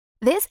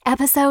This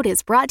episode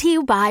is brought to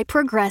you by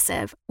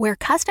Progressive, where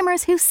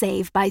customers who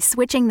save by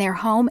switching their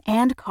home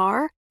and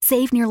car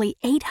save nearly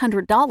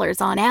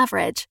 $800 on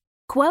average.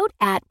 Quote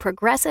at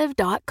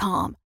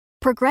Progressive.com.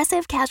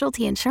 Progressive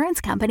Casualty Insurance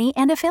Company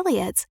and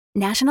Affiliates.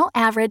 National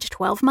average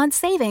 12-month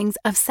savings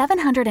of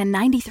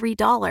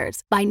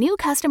 $793 by new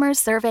customers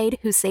surveyed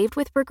who saved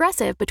with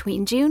Progressive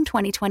between June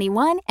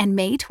 2021 and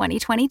May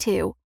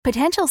 2022.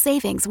 Potential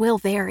savings will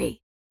vary.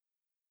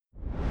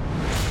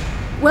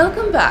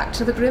 Welcome back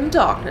to the grim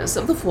darkness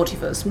of the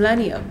 41st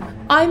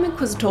millennium. I'm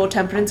Inquisitor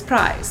Temperance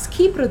Price,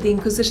 keeper of the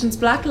Inquisition's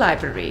Black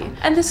Library,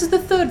 and this is the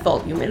third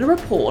volume in a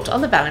report on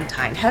the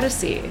Valentine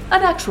Heresy,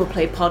 an actual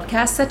play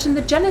podcast set in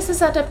the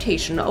Genesis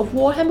adaptation of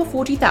Warhammer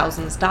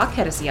 40,000's Dark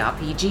Heresy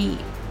RPG.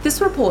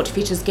 This report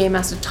features Game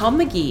Master Tom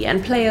McGee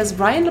and players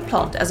Ryan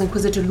LaPlante as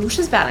Inquisitor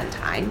Lucius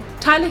Valentine,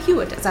 Tyler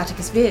Hewitt as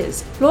Atticus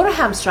Viz, Laura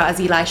Hamstra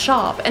as Eli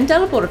Sharp, and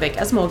Della Borovic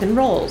as Morgan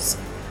Rawls.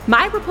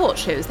 My report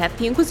shows that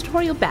the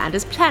Inquisitorial Band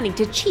is planning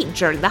to cheat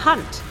during the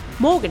hunt.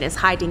 Morgan is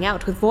hiding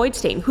out with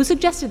Voidstain, who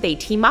suggested they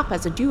team up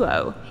as a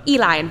duo.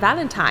 Eli and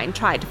Valentine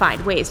tried to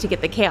find ways to get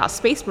the Chaos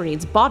Space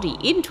Marine's body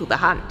into the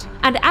hunt,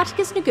 and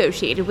Atticus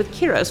negotiated with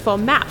Kyros for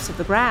maps of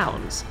the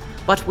grounds.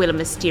 But will a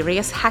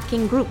mysterious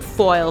hacking group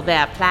foil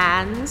their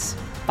plans?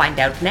 Find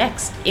out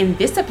next in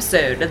this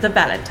episode of the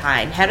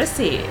Valentine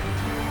Heresy.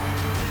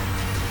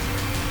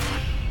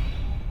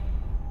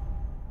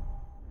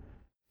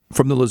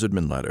 From the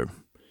Lizardman letter.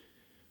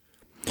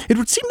 It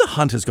would seem the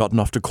hunt has gotten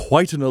off to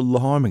quite an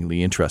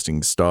alarmingly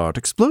interesting start,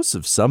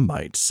 explosive some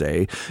might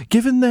say,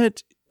 given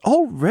that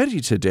already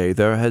today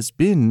there has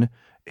been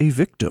a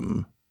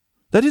victim.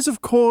 That is,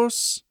 of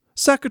course,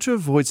 Secretary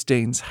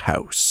Voidstain's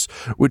house,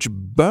 which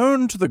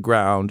burned to the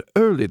ground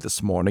early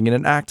this morning in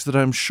an act that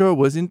I'm sure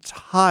was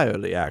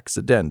entirely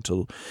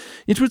accidental.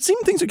 It would seem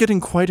things are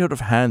getting quite out of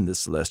hand this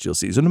celestial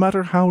season, no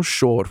matter how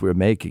short we're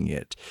making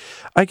it.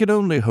 I can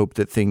only hope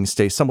that things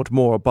stay somewhat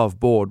more above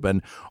board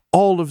when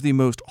all of the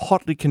most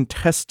hotly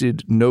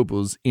contested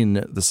nobles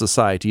in the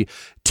society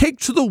take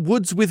to the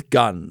woods with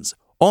guns.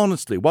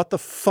 Honestly, what the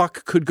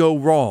fuck could go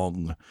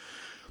wrong?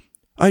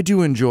 I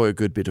do enjoy a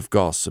good bit of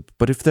gossip,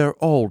 but if they're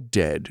all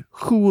dead,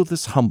 who will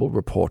this humble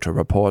reporter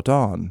report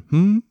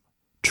on?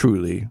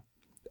 Truly,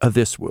 a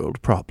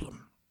this-world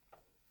problem.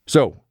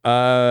 So,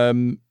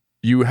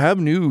 you have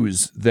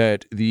news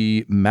that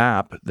the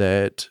map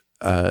that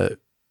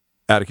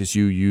Atticus,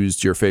 you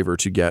used your favor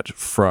to get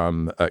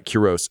from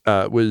Kyros,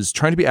 was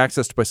trying to be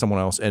accessed by someone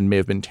else and may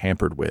have been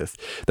tampered with.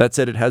 That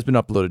said, it has been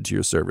uploaded to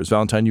your servers.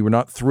 Valentine, you were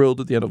not thrilled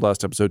at the end of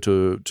last episode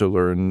to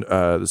learn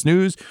this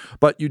news,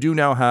 but you do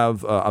now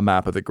have a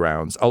map of the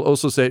grounds. I'll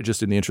also say,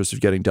 just in the interest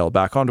of getting Del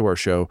back onto our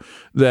show,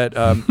 that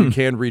you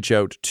can reach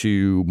out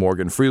to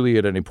Morgan freely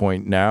at any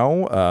point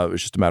now.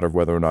 It's just a matter of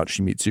whether or not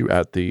she meets you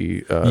at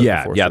the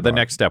the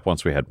next step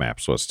once we had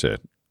maps was to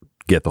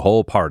get the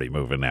whole party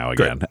moving now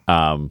again.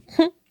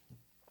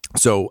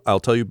 So I'll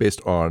tell you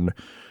based on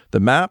the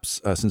maps,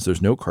 since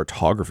there's no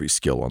cartography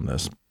skill on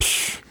this,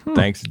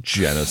 thanks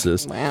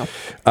Genesis, Wow.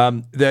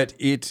 That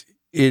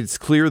it's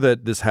clear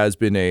that this has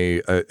been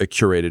a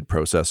curated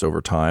process over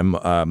time.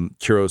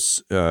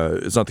 Kyros,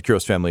 it's not the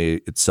Kyros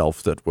family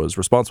itself that was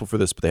responsible for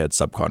this, but they had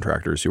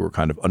subcontractors who were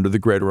kind of under the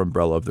greater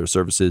umbrella of their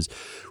services,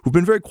 who've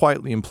been very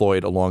quietly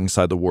employed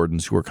alongside the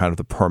wardens, who are kind of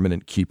the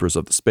permanent keepers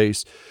of the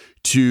space,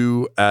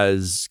 to,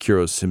 as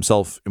Kyros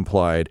himself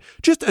implied,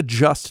 just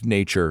adjust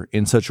nature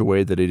in such a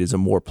way that it is a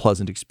more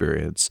pleasant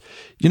experience.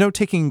 You know,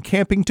 taking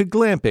camping to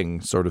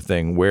glamping sort of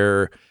thing,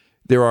 where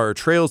there are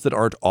trails that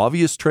aren't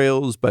obvious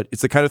trails, but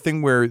it's the kind of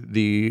thing where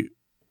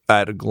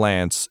at a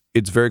glance,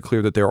 it's very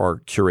clear that there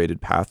are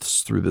curated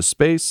paths through this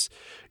space.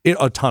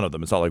 A ton of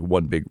them. It's not like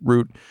one big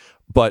route,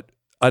 but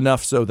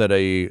enough so that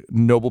a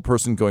noble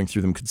person going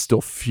through them could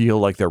still feel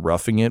like they're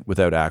roughing it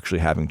without actually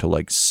having to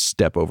like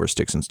step over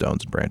sticks and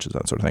stones and branches,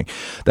 that sort of thing.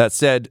 That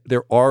said,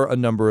 there are a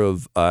number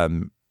of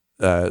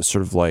sort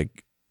of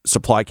like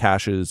supply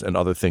caches and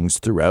other things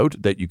throughout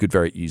that you could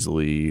very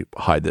easily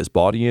hide this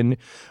body in.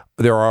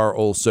 There are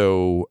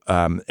also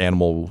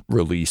animal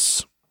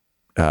release,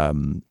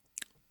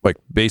 like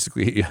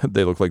basically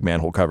they look like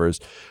manhole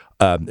covers.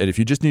 And if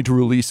you just need to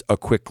release a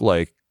quick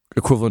like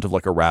equivalent of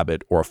like a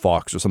rabbit or a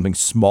fox or something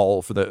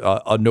small for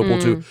a noble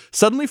to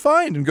suddenly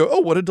find and go,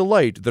 oh, what a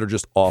delight, that are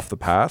just off the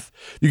path.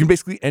 You can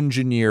basically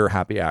engineer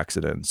happy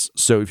accidents.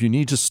 So if you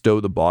need to stow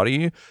the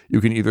body,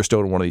 you can either stow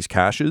it in one of these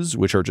caches,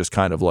 which are just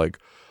kind of like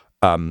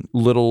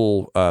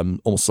little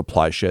almost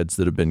supply sheds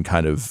that have been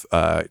kind of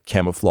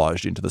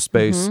camouflaged into the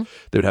space.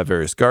 They would have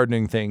various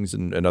gardening things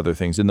and other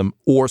things in them,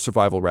 or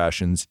survival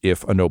rations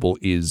if a noble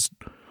is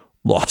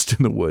lost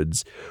in the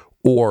woods.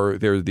 Or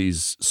there are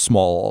these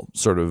small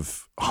sort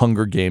of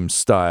Hunger Games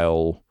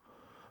style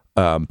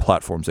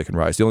platforms that can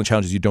rise. The only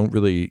challenge is you don't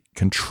really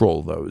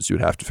control those. You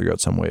would have to figure out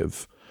some way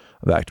of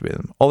activating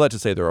them. All that to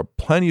say, there are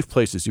plenty of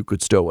places you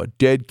could stow a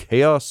dead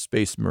Chaos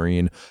Space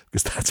Marine,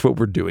 because that's what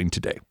we're doing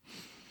today.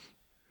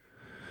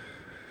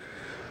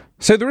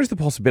 So there is the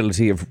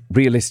possibility of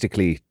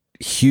realistically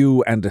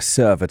Hugh and a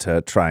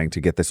servitor trying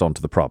to get this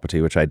onto the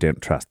property, which I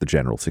don't trust the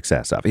general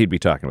success of. He'd be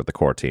talking with the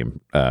core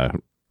team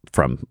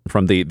from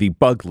the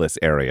bugless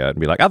area and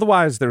be like,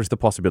 otherwise there's the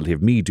possibility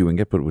of me doing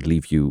it, but it would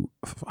leave you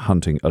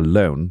hunting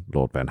alone,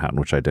 Lord Van Houten,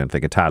 which I don't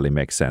think entirely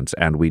makes sense.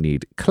 And we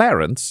need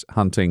Clarence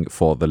hunting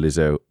for the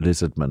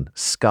lizardman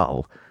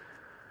skull.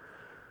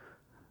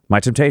 My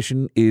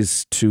temptation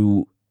is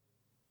to,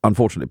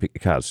 unfortunately,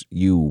 because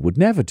you would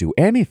never do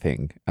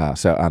anything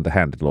so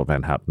underhanded, Lord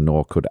Van Houten,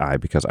 nor could I,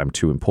 because I'm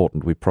too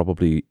important. We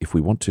probably, if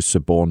we want to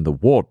suborn the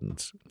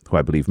Wardens, who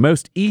I believe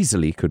most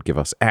easily could give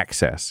us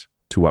access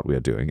to what we are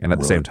doing, and at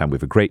the same time we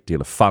have a great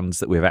deal of funds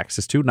that we have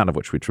access to, none of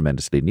which we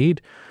tremendously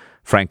need.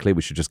 Frankly,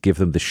 we should just give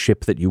them the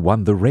ship that you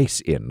won the race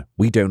in.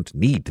 We don't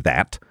need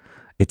that.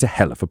 It's a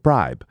hell of a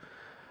bribe.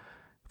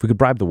 If we could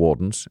bribe the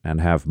Wardens and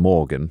have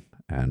Morgan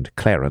and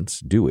Clarence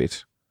do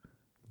it,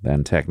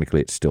 then technically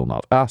it's still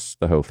not us.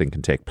 The whole thing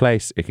can take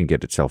place. It can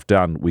get itself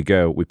done. We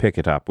go, we pick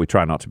it up, we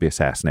try not to be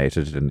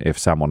assassinated, and if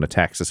someone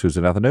attacks us who's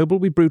another noble,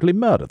 we brutally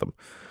murder them.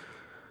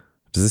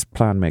 Does this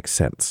plan make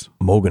sense?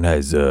 Morgan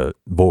has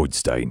Void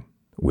Stain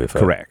with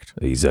her. Correct.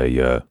 He's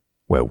a,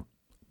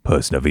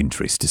 person of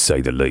interest, to say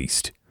the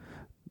least.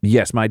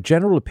 Yes, my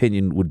general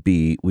opinion would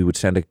be we would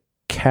send a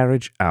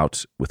carriage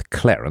out with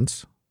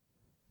Clarence.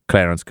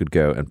 Clarence could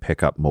go and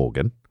pick up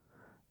Morgan.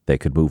 They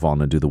could move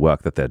on and do the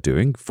work that they're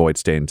doing.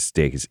 Voidstain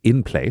stays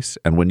in place.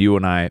 And when you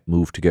and I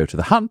move to go to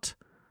the hunt,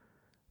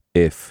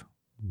 if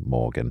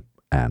Morgan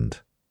and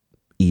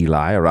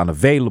Eli are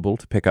unavailable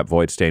to pick up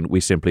Voidstain, we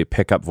simply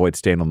pick up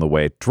Voidstain on the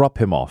way, drop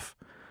him off.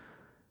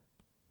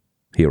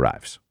 He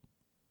arrives.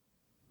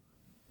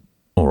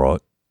 All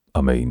right.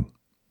 I mean,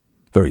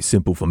 very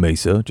simple for me,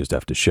 sir. Just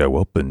have to show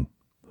up and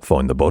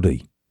find the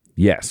body.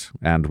 Yes,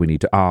 and we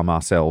need to arm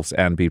ourselves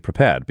and be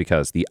prepared,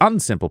 because the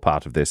unsimple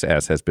part of this,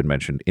 as has been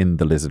mentioned in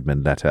the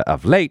Lizardman letter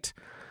of late,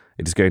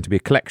 it is going to be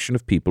a collection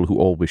of people who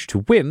all wish to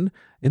win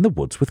in the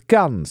woods with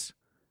guns.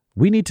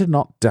 We need to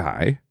not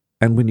die,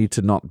 and we need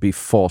to not be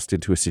forced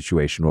into a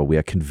situation where we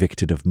are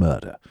convicted of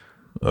murder.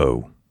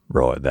 Oh,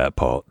 right, that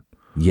part.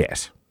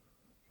 Yes.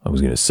 I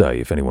was going to say,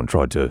 if anyone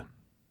tried to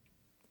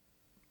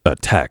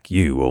attack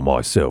you or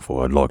myself,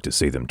 well, I'd like to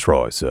see them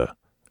try, sir.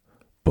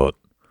 But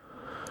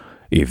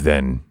if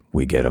then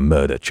we get a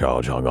murder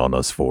charge hung on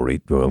us for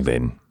it, well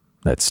then,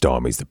 that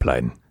stymies the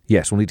plan.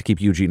 Yes, we'll need to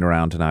keep Eugene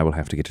around, and I will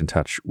have to get in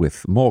touch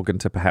with Morgan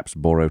to perhaps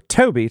borrow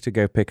Toby to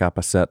go pick up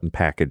a certain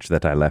package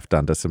that I left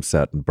under some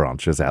certain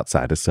branches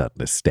outside a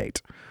certain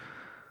estate.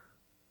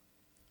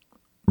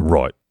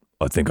 Right,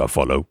 I think I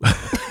follow.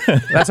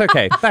 That's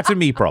okay. That's a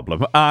me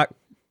problem.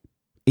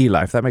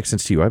 Eli, if that makes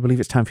sense to you, I believe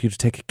it's time for you to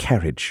take a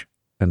carriage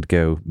and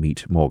go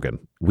meet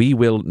Morgan. We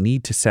will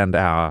need to send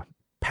our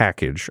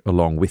package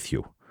along with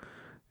you.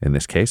 In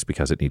this case,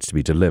 because it needs to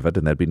be delivered,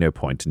 and there'd be no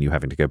point in you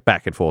having to go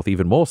back and forth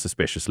even more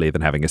suspiciously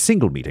than having a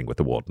single meeting with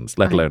the Wardens,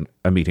 let alone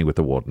a meeting with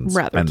the Wardens.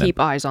 Rather keep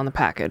eyes on the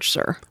package,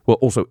 sir. Well,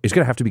 also, it's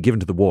going to have to be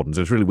given to the Wardens.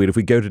 It's really weird if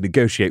we go to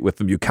negotiate with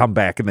them, you come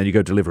back, and then you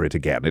go deliver it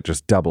again. It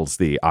just doubles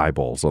the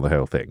eyeballs on the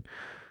whole thing.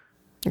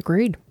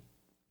 Agreed.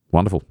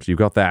 Wonderful. So you've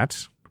got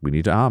that. We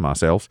need to arm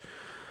ourselves.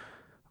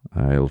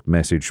 I'll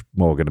message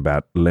Morgan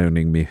about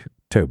loaning me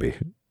Toby.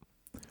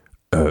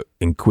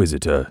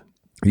 Inquisitor.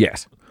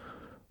 Yes.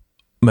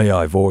 May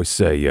I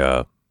voice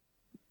a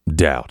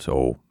doubt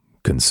or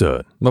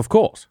concern? Of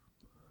course.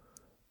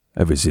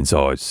 Ever since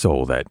I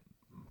saw that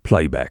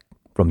playback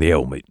from the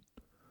helmet,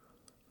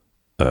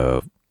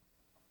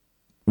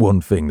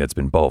 one thing that's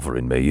been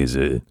bothering me is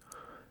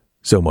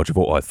so much of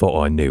what I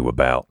thought I knew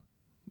about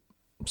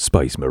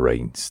Space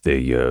Marines,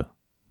 the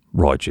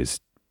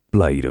righteous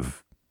blade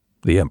of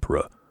the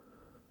Emperor,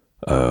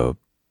 that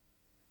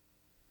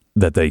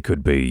they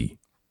could be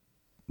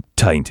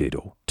tainted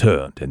or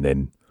turned, and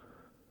then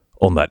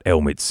on that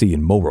helmet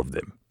seeing more of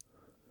them.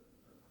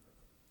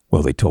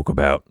 Well, they talk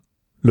about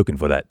looking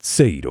for that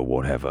seed or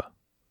whatever.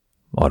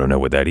 I don't know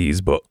what that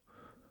is, but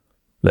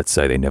let's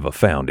say they never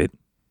found it.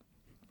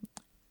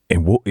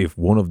 And what if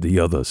one of the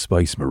other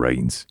Space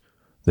Marines,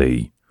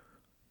 the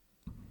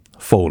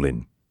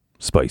fallen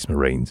Space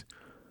Marines,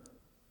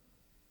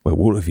 well,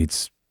 what if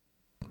it's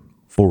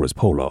Forrest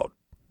Pollard?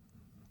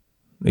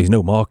 He's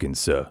no markings,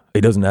 sir.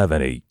 He doesn't have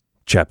any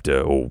chapter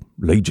or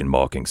legion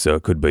markings, sir.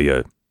 Could be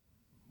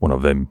one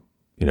of them,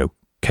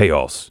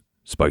 Chaos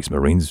Space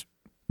Marines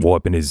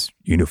wiping his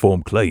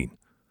uniform clean.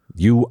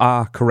 You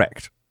are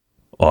correct.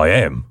 I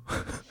am.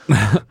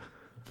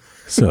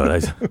 So I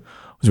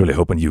was really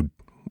hoping you'd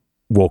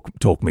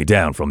talk me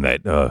down from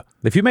that.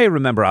 If you may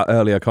remember our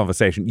earlier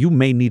conversation, you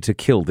may need to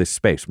kill this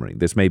Space Marine.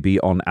 This may be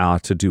on our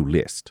to-do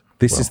list.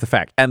 This is the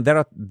fact. And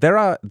there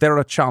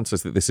are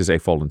chances that this is a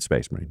fallen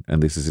Space Marine,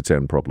 and this is its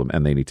own problem,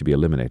 and they need to be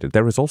eliminated.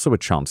 There is also a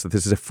chance that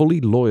this is a fully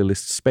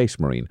loyalist Space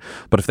Marine.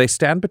 But if they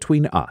stand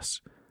between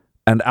us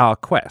and our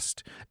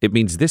quest, it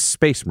means this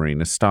Space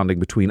Marine is standing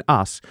between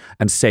us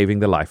and saving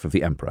the life of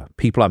the Emperor.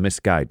 People are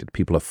misguided.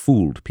 People are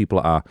fooled. People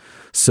are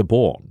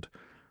suborned.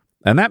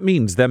 And that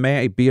means there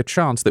may be a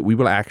chance that we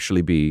will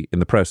actually be in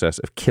the process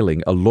of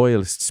killing a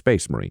loyalist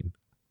Space Marine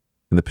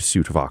in the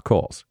pursuit of our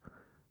cause.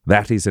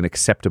 That is an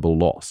acceptable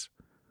loss.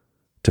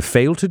 To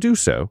fail to do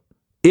so,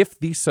 if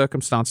these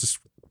circumstances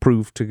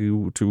prove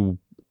to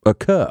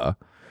occur,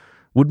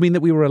 would mean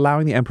that we were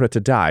allowing the Emperor to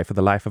die for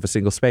the life of a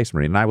single Space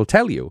Marine. And I will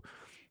tell you,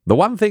 the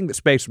one thing that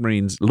Space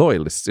Marines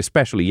loyalists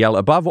especially yell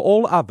above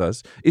all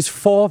others is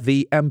for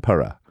the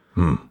Emperor.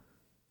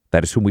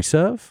 That is whom we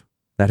serve.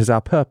 That is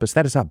our purpose.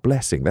 That is our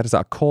blessing. That is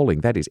our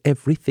calling. That is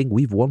everything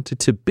we've wanted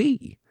to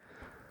be.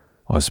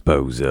 I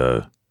suppose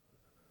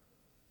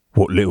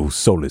what little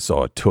solace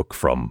I took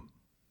from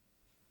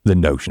the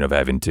notion of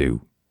having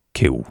to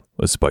kill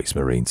a Space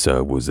Marine,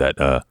 sir, was that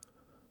a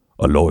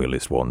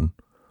loyalist one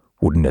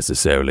wouldn't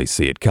necessarily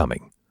see it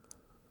coming.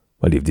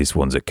 But if this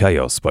one's a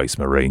Chaos Space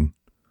Marine,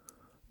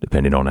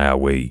 depending on how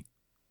we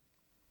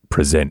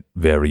present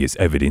various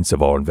evidence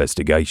of our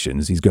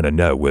investigations, he's going to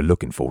know we're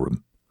looking for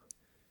him.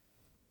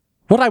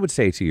 What I would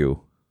say to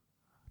you,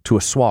 to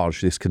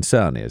assuage this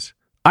concern is,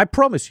 I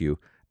promise you,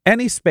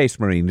 any Space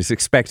Marine is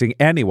expecting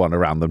anyone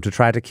around them to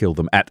try to kill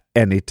them at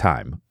any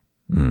time.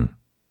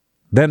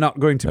 They're not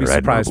going to be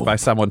surprised by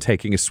someone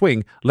taking a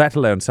swing, let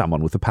alone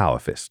someone with a power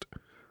fist.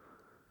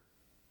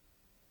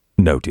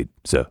 Noted,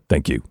 sir.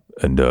 Thank you.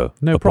 And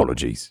no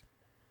apologies.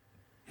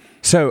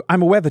 So,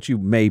 I'm aware that you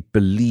may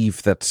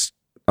believe that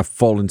a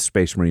fallen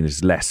Space Marine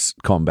is less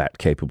combat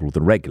capable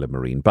than regular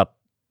Marine, but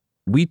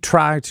we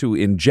try to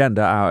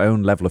engender our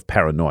own level of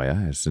paranoia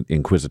as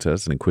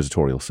Inquisitors and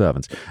Inquisitorial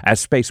servants, as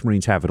Space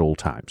Marines have at all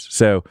times.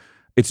 So,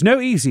 it's no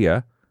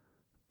easier,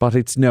 but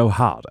it's no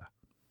harder.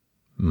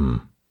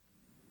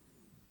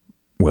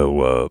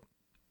 Well,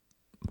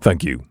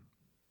 thank you,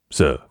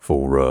 sir,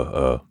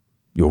 for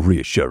your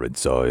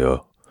reassurance. I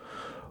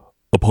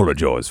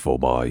apologize for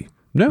my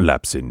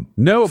lapse in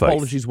No faith.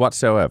 apologies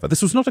whatsoever.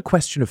 This was not a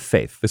question of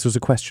faith. This was a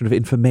question of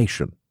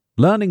information.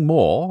 Learning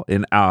more,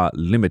 in our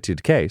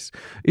limited case,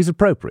 is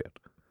appropriate.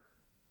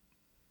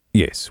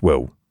 Yes,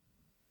 well,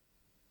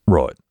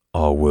 right.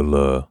 I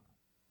will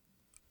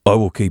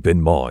keep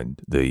in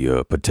mind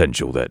the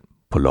potential that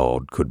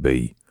Pollard could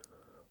be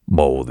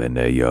more than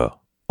a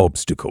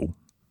obstacle.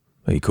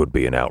 He could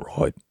be an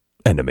outright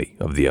enemy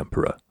of the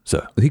Emperor,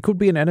 sir. He could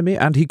be an enemy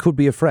and he could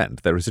be a friend.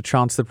 There is a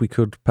chance that we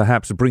could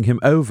perhaps bring him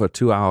over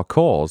to our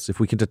cause if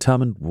we can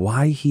determine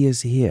why he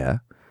is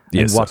here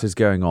and what is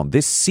going on.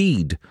 This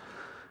seed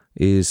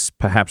is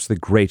perhaps the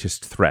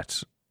greatest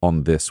threat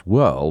on this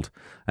world,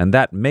 and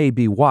that may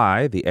be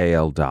why the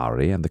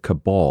Aeldari and the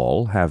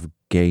Cabal have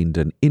gained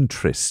an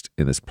interest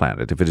in this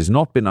planet. If it has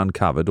not been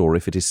uncovered, or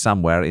if it is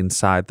somewhere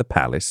inside the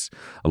palace,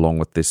 along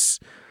with this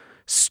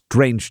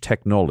strange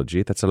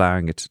technology that's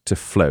allowing it to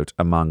float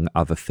among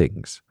other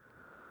things.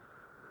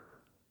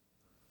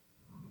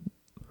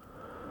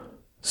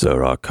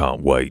 Sir, I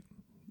can't wait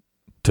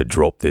to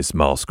drop this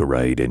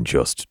masquerade and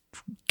just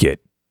get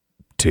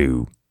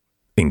to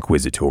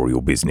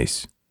inquisitorial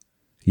business.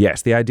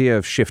 Yes, the idea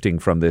of shifting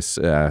from this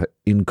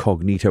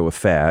incognito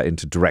affair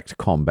into direct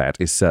combat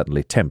is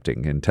certainly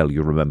tempting until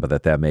you remember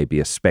that there may be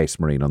a Space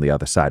Marine on the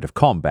other side of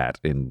combat,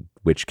 in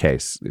which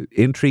case,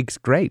 intrigue's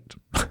great.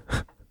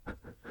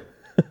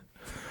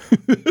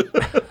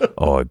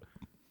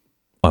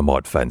 I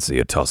might fancy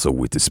a tussle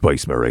with the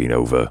Space Marine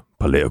over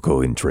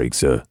political intrigue,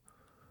 sir.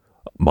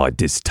 My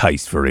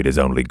distaste for it has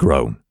only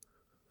grown.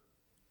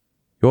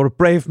 You're a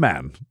brave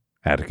man,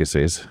 Atticus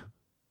is.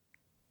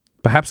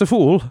 Perhaps a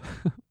fool,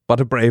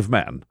 but a brave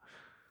man.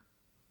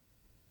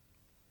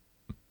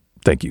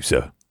 Thank you,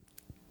 sir.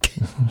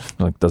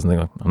 Doesn't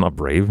think I'm not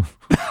brave.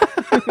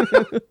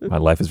 My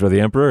life is for the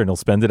Emperor, and he'll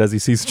spend it as he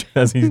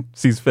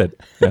sees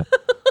fit. Yeah.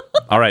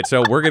 All right,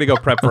 so we're going to go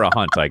prep for a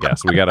hunt, I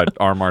guess. We got to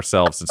arm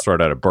ourselves and sort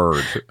out a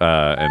bird,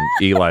 and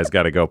Eli's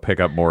got to go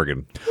pick up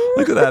Morgan.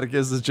 Look at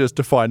Atticus has just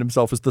defined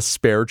himself as the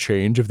spare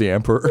change of the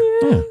Emperor.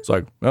 Yeah. It's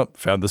like, well,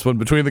 found this one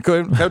between the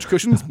couch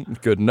cushions.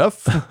 Good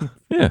enough.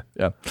 Yeah.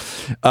 Yeah.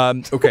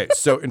 Okay,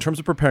 so in terms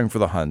of preparing for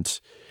the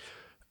hunt,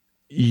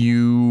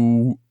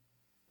 you...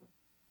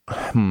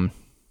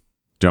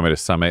 Do you want me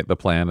to summate the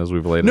plan as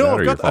we've laid it No,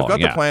 out? I've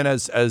got the plan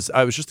as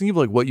I was just thinking of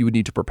like what you would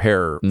need to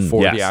prepare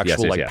for the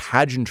actual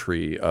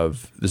pageantry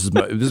of this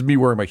is me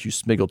wearing my Hugh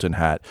Smiggleton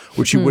hat,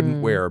 which you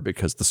wouldn't wear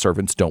because the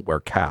servants don't wear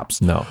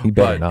caps. No, he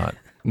better not.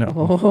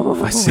 No,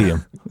 if I see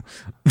him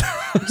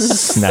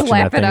snatching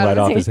that thing right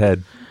off his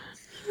head,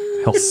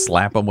 he'll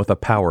slap him with a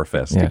power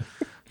fist. Yeah.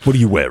 What are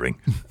you wearing?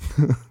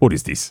 What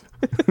is this?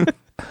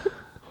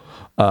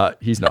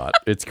 He's not.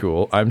 It's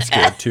cool. I'm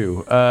scared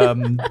too.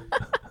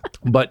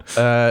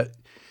 But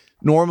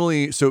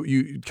normally, so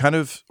you kind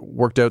of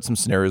worked out some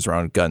scenarios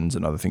around guns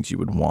and other things you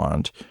would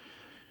want.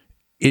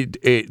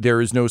 There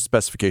is no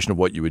specification of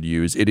what you would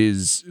use. It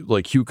is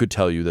like Hugh could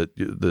tell you that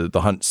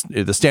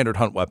the standard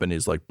hunt weapon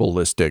is like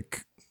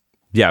ballistic.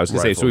 Yeah, I was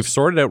going to say, so we've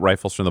sorted out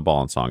rifles from the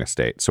Ball and Song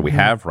estate. So we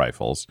have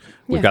rifles.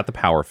 We've got the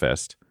power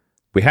fist.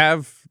 We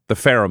have the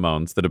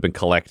pheromones that have been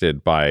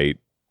collected by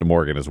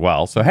Morgan as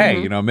well. So,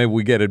 hey, maybe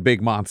we get a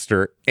big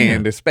monster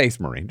and a Space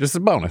Marine. Just a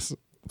bonus.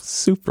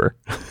 Super.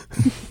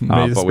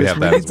 But we have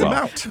that as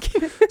well.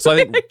 So I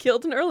think I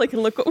killed an Ehrlich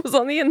and look what was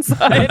on the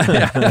inside.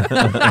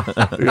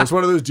 It's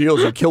one of those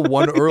deals. You kill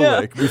one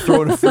Ehrlich, we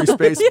throw in a free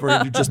space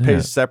Marine, you just pay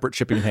separate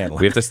shipping and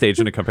handling. We have to stage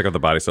him to come pick up the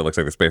body so it looks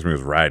like the Space Marine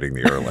was riding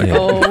the Ehrlich.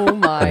 Oh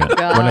my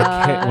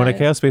god. When a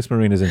Chaos Space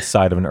Marine is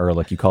inside of an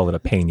Ehrlich, you call it a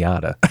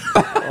pinata.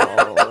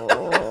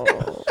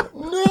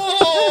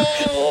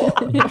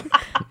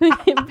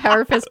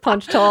 Power fist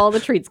punch till all the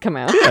treats come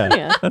out.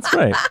 Yeah. That's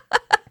right.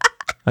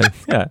 And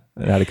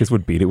Atticus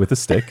would beat it with a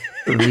stick.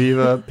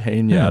 Viva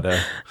Pinata.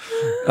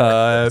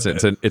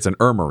 It's an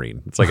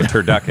Ermarine. It's like a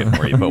turducken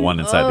where you put one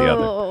inside the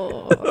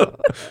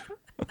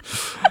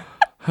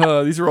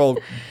other. These are all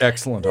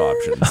excellent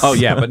options. Oh,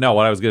 yeah. But no,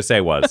 what I was going to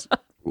say was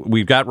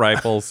we've got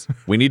rifles.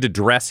 We need to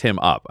dress him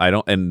up. I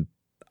don't,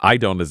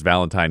 as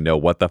Valentine, know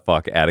what the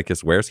fuck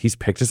Atticus wears. He's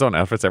picked his own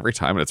outfits every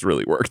time, and it's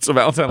really worked. So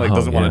Valentine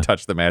doesn't want to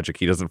touch the magic.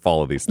 He doesn't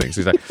follow these things.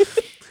 He's like,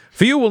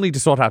 for you, we'll need to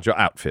sort out your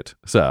outfit,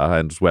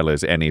 sir, as well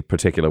as any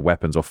particular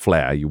weapons or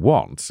flair you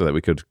want, so that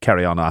we could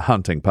carry on our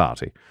hunting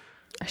party.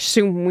 I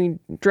assume we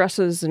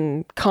dresses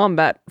in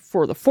combat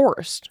for the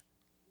forest.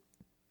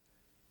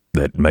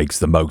 That makes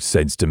the most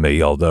sense to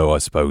me, although I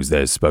suppose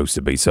there's supposed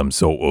to be some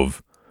sort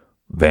of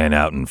Van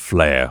Houten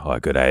flair I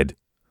could add.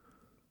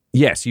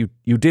 Yes, you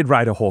did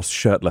ride a horse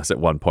shirtless at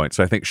one point,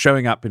 so I think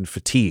showing up in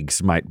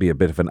fatigues might be a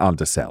bit of an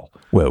undersell.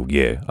 Well,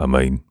 yeah, I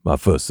mean, my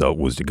first thought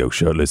was to go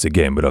shirtless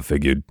again, but I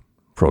figured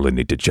probably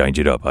need to change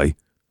it up, eh?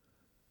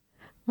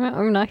 Well,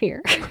 I'm not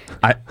here.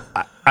 I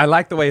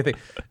like the way you think.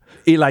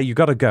 Eli, you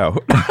got to go.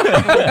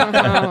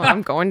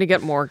 I'm going to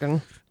get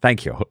Morgan.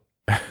 Thank you.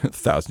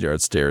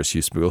 1,000-yard stairs,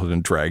 you smooth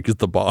and dragged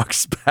the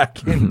box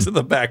back into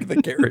the back of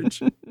the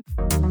carriage.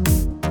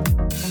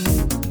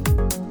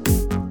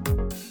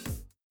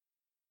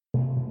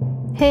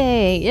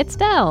 Hey, it's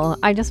Del.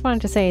 I just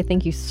wanted to say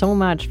thank you so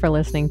much for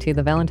listening to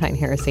the Valentine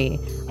Heresy.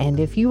 And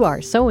if you are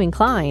so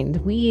inclined,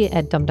 we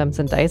at Dum Dums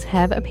and Dice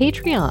have a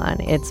Patreon.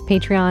 It's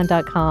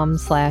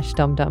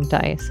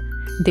patreon.com/dumdumdice.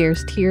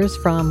 There's tiers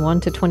from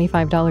 $1 to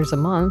 $25 a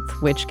month,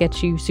 which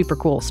gets you super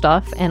cool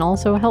stuff and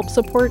also helps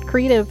support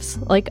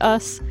creatives like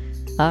us,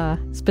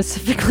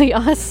 specifically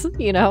us,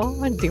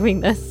 doing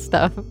this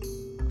stuff.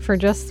 For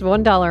just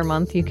 $1 a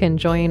month, you can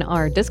join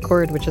our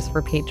Discord, which is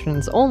for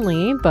patrons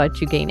only,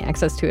 but you gain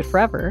access to it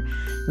forever.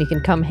 You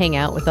can come hang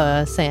out with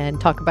us and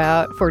talk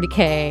about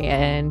 40K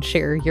and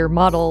share your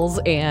models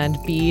and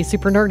be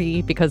super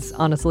nerdy, because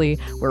honestly,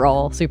 we're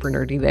all super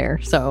nerdy there.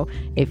 So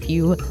if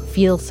you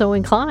feel so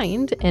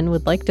inclined and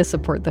would like to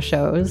support the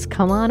shows,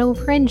 come on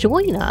over and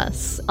join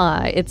us.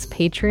 It's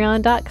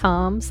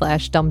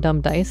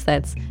patreon.com/dumdumdice.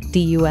 That's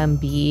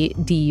DUMBDICE.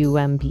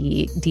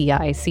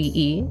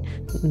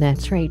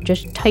 That's right.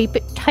 Just type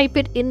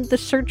it in the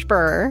search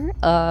bar,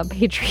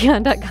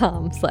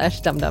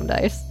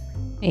 patreon.com/dumdumdice.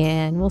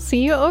 And we'll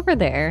see you over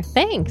there.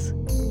 Thanks.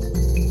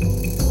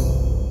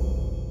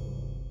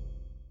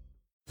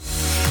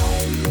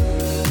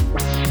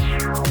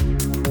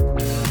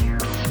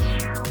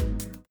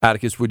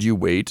 Atticus, would you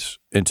wait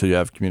until you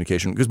have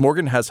communication? Because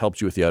Morgan has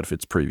helped you with the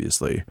outfits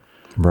previously.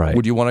 Right.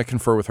 Would you want to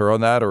confer with her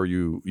on that, or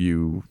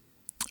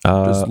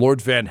does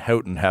Lord Van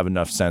Houten have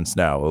enough sense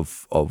now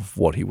of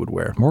what he would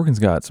wear? Morgan's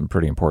got some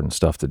pretty important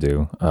stuff to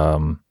do.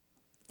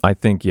 I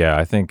think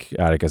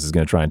Atticus is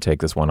going to try and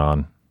take this one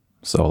on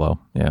solo.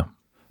 Yeah.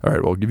 All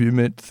right. Well, I'll give you a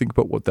minute to think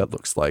about what that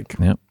looks like.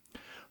 Yep.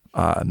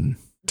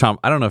 Tom,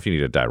 I don't know if you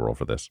need a die roll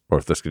for this, or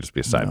if this could just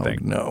be a side thing.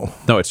 No,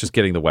 it's just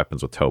getting the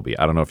weapons with Toby.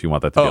 I don't know if you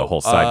want that to be a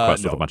whole side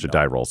quest with a bunch of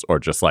die rolls, or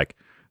just like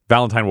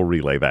Valentine will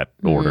relay that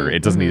order.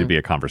 It doesn't need to be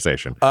a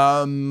conversation.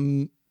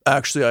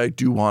 Actually, I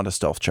do want a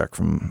stealth check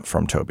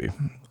from Toby.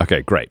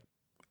 Okay, great.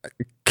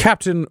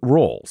 Captain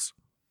Rawls.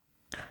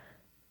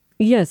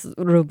 Yes,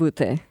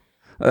 Robute.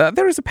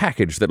 There is a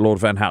package that Lord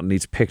Van Houten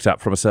needs picked up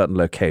from a certain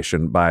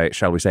location by,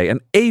 shall we say, an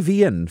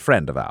avian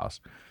friend of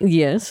ours.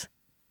 Yes.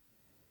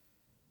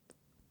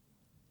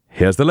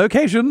 Here's the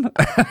location.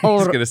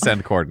 He's going to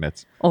send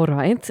coordinates. All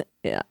right.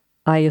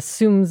 I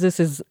assume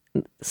this is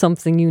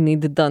something you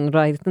need done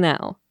right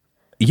now.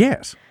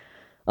 Yes.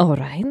 All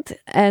right.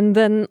 And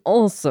then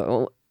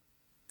also,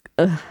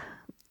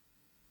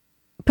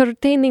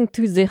 pertaining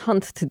to the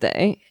hunt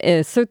today,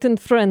 a certain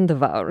friend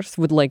of ours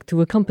would like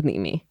to accompany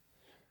me.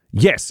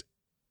 Yes.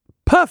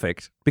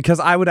 Perfect, because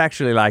I would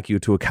actually like you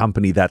to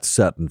accompany that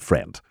certain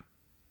friend.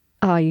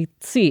 I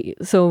see.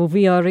 So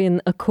we are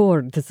in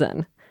accord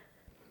then.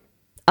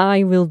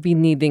 I will be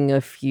needing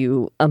a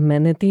few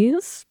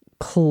amenities,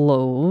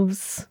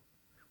 clothes,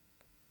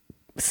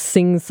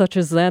 things such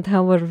as that.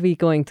 How are we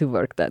going to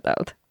work that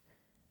out?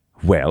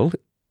 Well,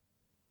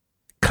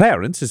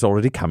 Clarence is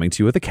already coming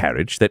to you with a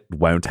carriage that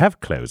won't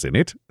have clothes in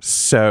it,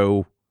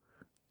 so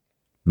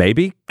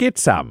maybe get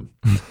some.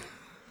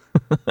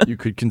 You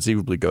could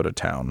conceivably go to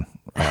town.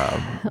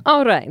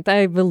 All right,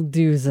 I will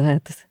do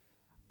that.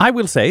 I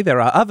will say there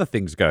are other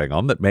things going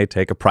on that may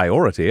take a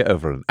priority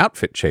over an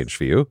outfit change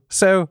for you,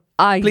 so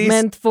please.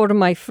 Meant for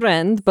my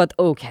friend, but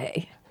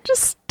okay.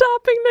 Just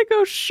stopping to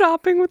go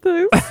shopping with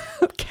a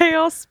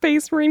Chaos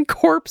Space Marine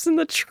corpse in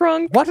the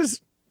trunk. What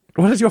is...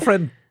 What is your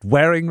friend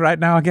wearing right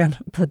now again?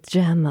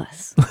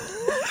 Pajamas.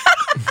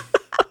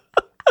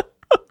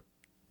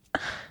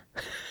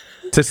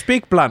 To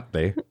speak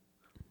bluntly,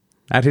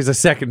 that is a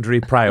secondary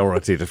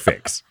priority to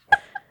fix.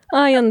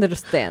 I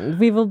understand.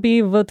 We will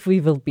be what we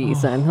will be,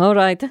 then. All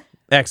right.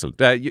 Excellent.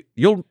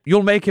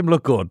 You'll make him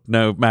look good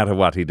no matter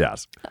what he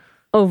does.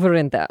 Over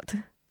and out.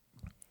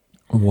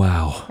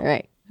 Wow. All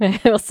right.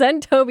 We'll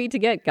send Toby to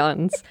get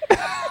guns.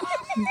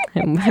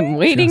 I'm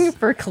waiting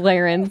for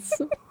Clarence.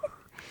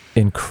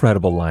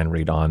 Incredible line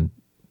read on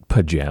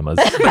pajamas.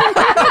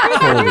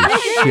 Holy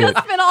shit.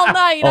 It's been all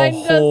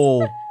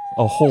night.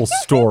 A whole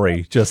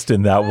story just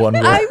in that one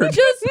word. I'm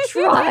just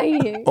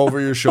trying. Over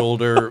your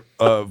shoulder,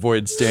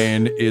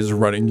 Voidstain is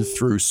running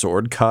through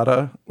sword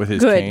kata with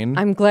his Good. cane.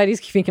 I'm glad he's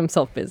keeping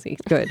himself busy.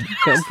 Good.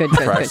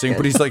 Practicing,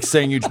 but he's like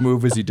saying each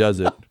move as he does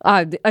it.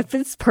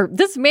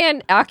 This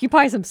man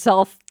occupies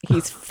himself.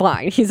 He's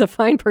fine. He's a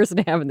fine person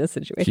to have in this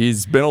situation.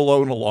 He's been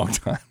alone a long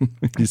time.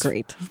 He's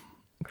Great.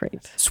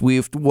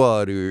 Swift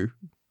water.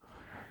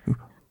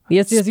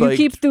 Yes, you Spiked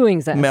keep doing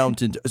that.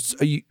 Mountain.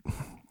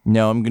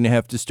 Now I'm gonna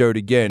have to start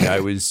again. I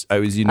was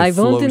in a I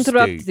flow won't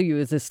interrupt state.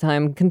 you this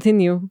time.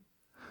 Continue.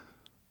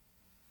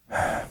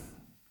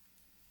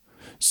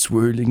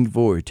 Swirling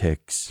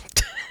vortex,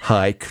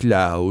 high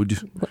cloud.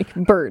 Like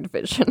bird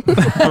vision.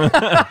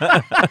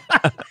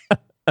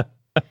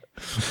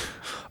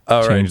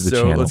 All right, Change the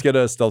so channel. let's get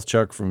a stealth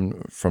check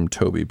from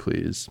Toby,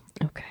 please.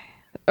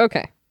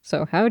 Okay.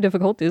 So how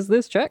difficult is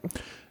this check?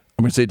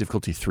 I'm gonna say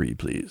difficulty 3,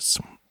 please.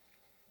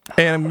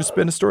 And I'm gonna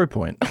spend a story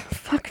point.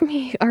 Fuck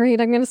me. All right,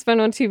 I'm going to spend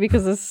one too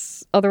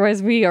because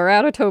otherwise we are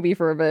out of Toby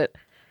for a bit.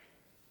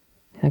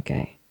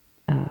 Okay.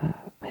 I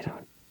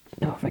don't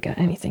know if I got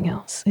anything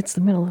else. It's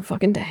the middle of the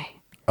fucking day.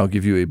 I'll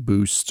give you a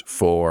boost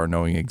for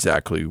knowing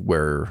exactly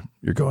where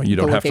you're going. You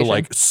don't have to location.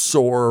 like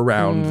soar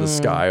around the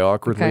sky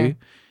awkwardly. okay.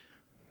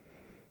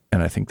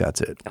 And I think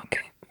that's it.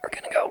 Okay, we're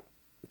going to go.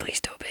 Please,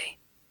 Toby.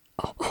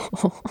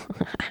 Oh.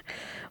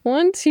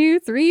 1, 2,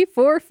 3,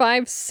 4,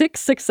 5, 6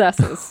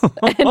 successes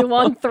and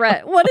 1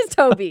 threat. What is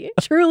Toby?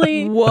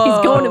 Truly, he's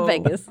going to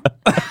Vegas.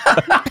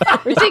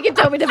 We're taking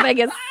Toby to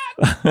Vegas.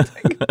 Toby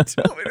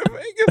to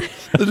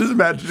Vegas. I'm just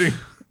imagining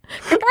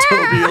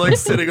Toby like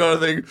sitting on a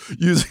thing,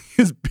 using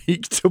his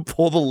beak to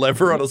pull the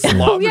lever on a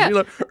slot yeah.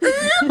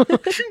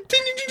 machine.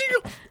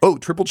 Oh,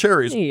 triple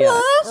cherries. Yeah.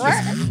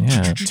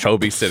 Yeah.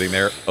 Toby sitting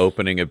there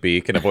opening a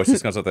beak, and a voice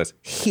just comes with this,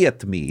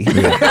 hit me. And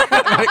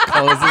it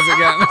closes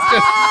again. It's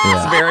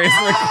just various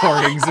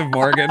recordings of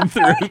Morgan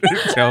through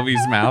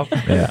Toby's mouth.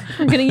 Yeah.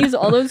 I'm going to use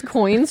all those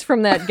coins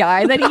from that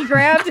guy that he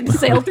grabbed and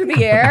sail through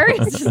the air.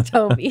 It's just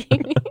Toby.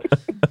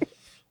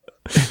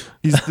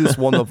 Is this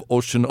one of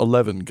Ocean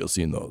 11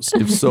 casinos?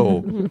 If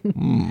so,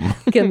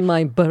 Can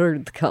my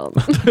bird come?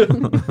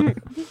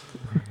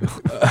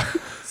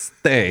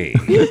 Stay.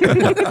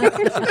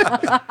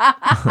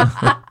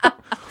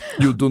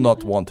 you do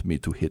not want me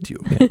to hit you.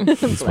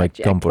 It's my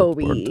Jack comfort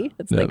Toby. board.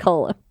 That's what they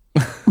call him.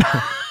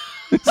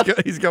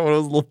 He's got one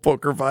of those little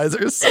poker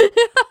visors.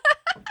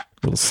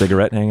 Little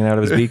cigarette hanging out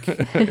of his beak.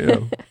 Yeah.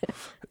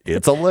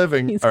 It's a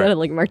living. He's All got right. it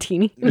like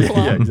martini.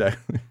 Yeah,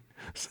 exactly.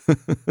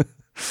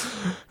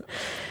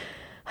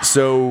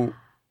 So,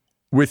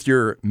 with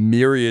your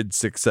myriad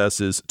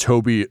successes,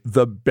 Toby,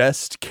 the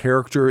best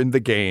character in the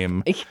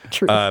game,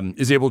 True.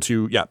 is able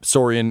to,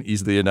 soar in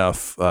easily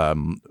enough.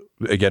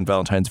 Again,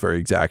 Valentine's very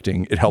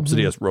exacting. It helps that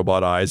he has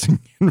robot eyes and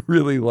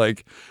really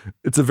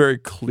it's a very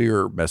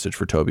clear message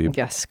for Toby.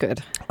 Yes,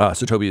 good.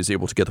 So Toby is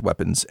able to get the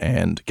weapons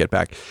and get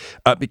back.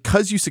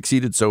 Because you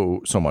succeeded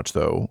so much,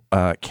 though,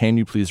 can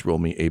you please roll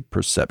me a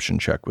perception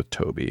check with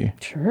Toby?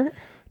 Sure.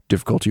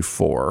 Difficulty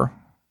 4.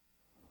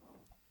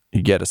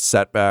 You get a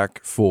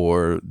setback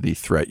for the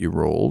threat you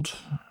rolled,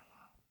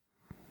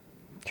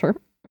 Sure.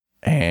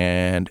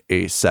 and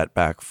a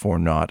setback for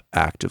not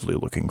actively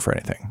looking for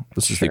anything.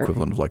 This is the Sure.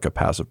 equivalent of like a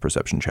passive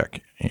perception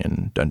check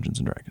in Dungeons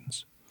and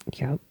Dragons.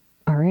 Yep.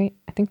 All right.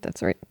 I think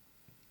that's right.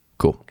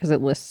 Cool. Because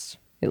it lists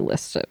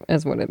it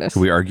as what it is.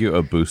 Can we argue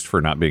a boost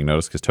for not being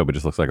noticed because Toby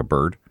just looks like a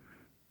bird?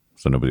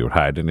 So nobody would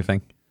hide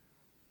anything?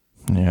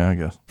 Yeah, I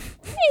guess.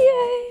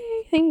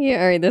 Yay! Thank you.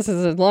 All right, this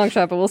is a long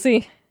shot, but we'll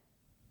see.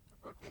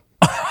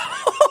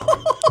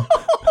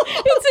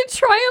 It's a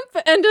triumph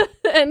and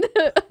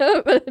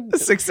a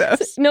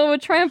Success. no, a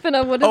triumph and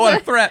a what is Oh,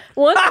 that? a threat.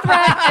 One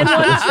threat and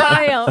one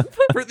triumph.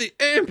 For the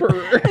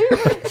Emperor.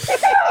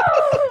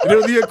 You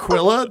know the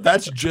Aquila?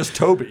 That's just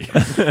Toby.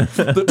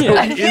 The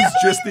Toby is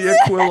just the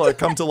Aquila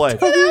come to life.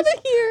 Get out of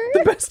here!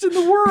 The best in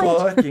the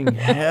world. Fucking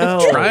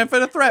hell. Triumph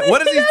and a threat.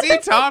 What does he see,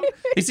 Tom?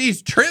 He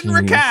sees Trin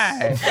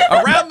Rakai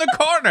around the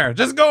corner,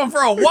 just going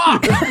for a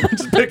walk.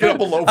 Just picking up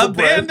a loaf of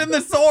bread. Abandon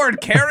the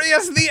sword. Carry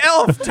us the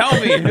elf,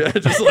 Toby. Yeah,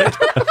 just like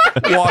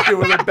walking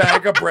with a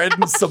bag of bread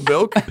and some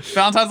milk.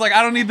 Valentine's like,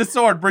 I don't need the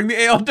sword. Bring the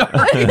ale dark.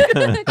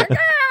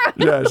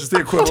 Yeah, it's just the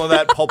equivalent of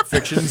that Pulp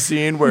Fiction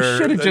scene where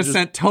Should have they just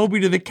sent Toby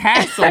to the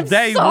castle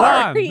day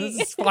sorry. one.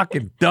 This is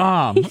fucking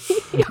dumb.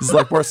 It's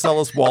like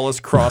Marcellus Wallace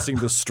crossing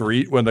the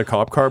street when the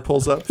cop car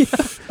pulls up.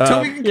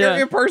 Toby can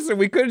carry a person.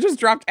 We could have just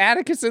dropped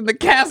Atticus in the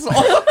castle.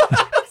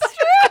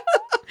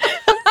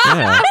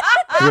 Yeah.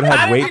 We would have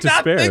had weight to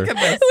spare.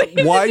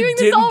 Why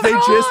didn't they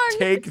just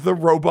take the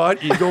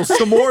robot eagles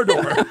to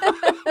Mordor?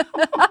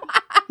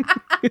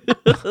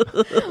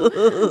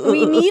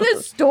 We need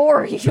a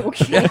story,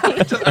 okay?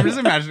 I'm just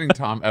imagining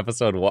Tom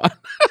episode 1.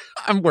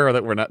 I'm aware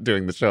that we're not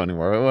doing the show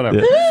anymore, but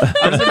whatever.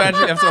 I'm just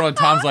imagining episode 1.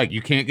 Tom's like,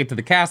 you can't get to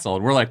the castle.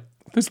 And we're like,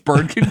 this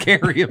bird can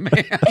carry a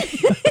man.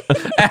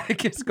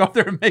 Atticus, go up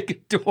there and make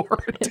a door.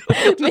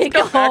 Make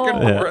a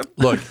hole.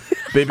 Look,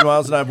 Baby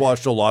Miles and I have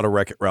watched a lot of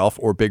Wreck-It Ralph,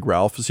 or Big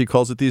Ralph, as he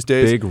calls it these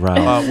days. Big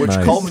Ralph. Which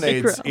Nice.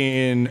 culminates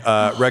in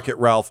Wreck-It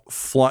Ralph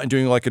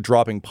doing like a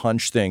dropping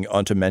punch thing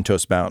onto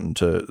Mentos Mountain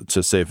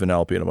to save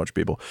Vanellope and a bunch of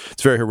people.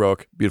 It's very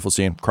heroic, beautiful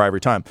scene, cry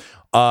every time.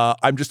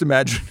 I'm just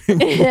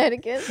imagining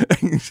Atticus.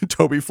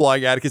 Toby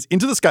flying Atticus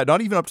into the sky,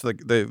 not even up to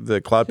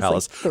the Cloud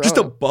Palace, just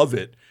above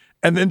it.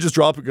 And then just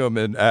dropping him,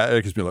 and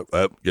Atticus being like,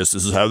 well, guess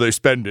this is how they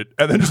spend it.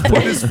 And then just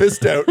putting his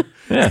fist out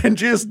and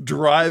just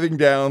driving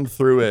down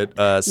through it,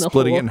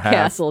 splitting it in half.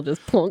 Castle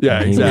just plunk.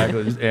 Yeah,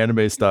 exactly. Just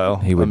anime style.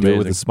 He would do it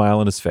with a smile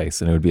on his face,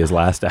 and it would be his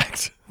last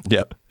act.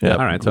 Yep. All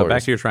right, so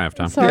back to your triumph,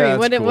 Tom. Sorry, Yeah,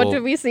 what that's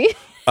did we see?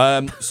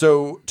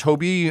 So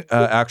Toby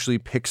actually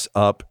picks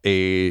up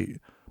a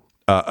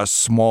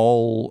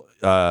small,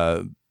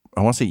 I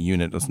want to say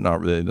unit. That's not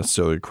really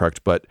necessarily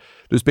correct, but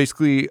there's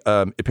basically,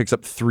 it picks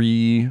up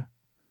 3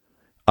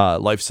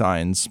 life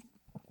signs.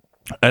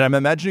 And I'm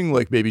imagining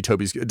like maybe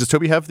does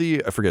Toby have the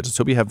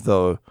Toby has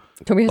like,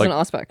 an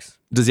Auspex.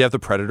 Does he have the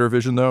predator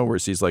vision though, where he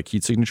sees like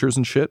heat signatures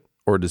and shit?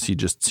 Or does he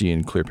just see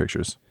in clear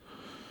pictures?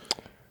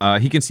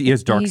 He can see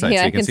his dark side,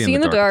 so he can see in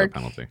the dark.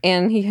 Penalty.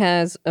 And he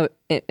has a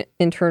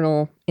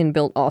internal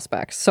inbuilt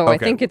Auspex. So I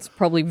think it's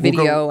probably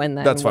video and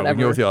then that's fine. whatever.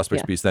 We can go with the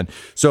Auspex piece then.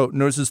 So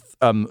notices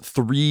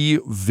 3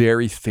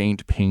 very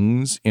faint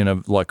pings in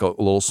a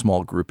little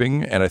small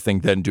grouping, and I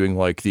think then doing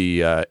like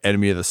the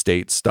enemy of the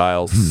state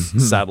style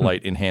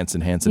satellite enhance.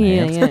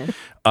 Yeah.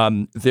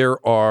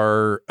 There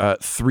are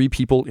 3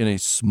 people in a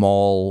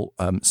small,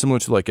 similar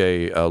to like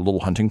a little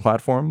hunting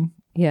platform.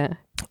 Yeah.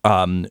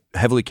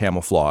 Heavily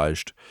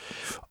camouflaged,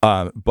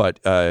 but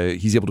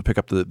he's able to pick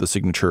up the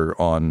signature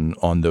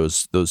on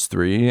those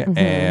 3,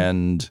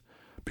 and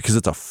because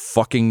it's a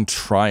fucking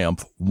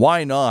triumph,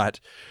 why not?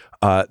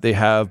 They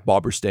have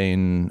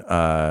Bobberstein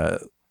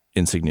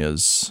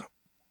insignias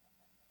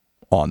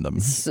on them.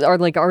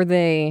 Are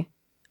they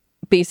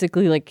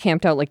basically like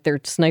camped out, like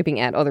they're sniping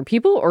at other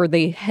people, or are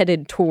they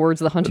headed towards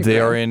the hunting They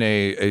ground? are in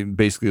a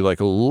basically like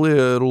a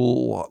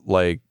little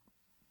like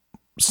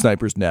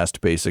sniper's nest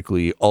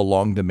basically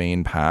along the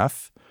main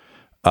path,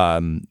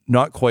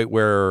 not quite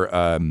where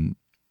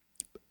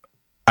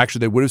actually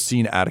they would have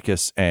seen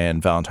Atticus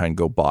and Valentine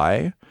go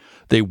by.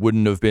 They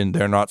wouldn't have been,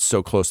 they're not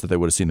so close that they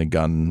would have seen the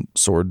gun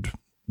sword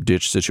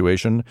ditch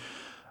situation.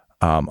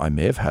 I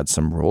may have had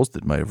some rolls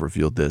that might have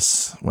revealed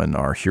this when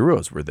our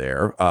heroes were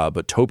there,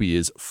 but Toby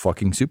is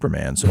fucking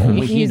Superman, so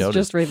only he He's noticed.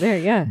 just right there,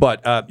 yeah.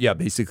 But yeah,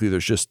 basically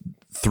there's just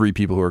 3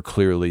 people who are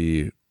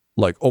clearly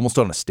like almost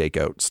on a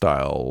stakeout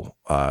style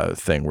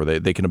thing where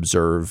they can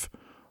observe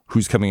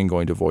who's coming and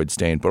going to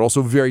Voidstain, but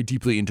also very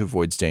deeply into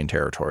Voidstain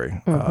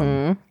territory.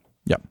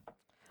 Yeah.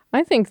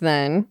 I think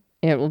then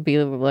it will be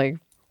like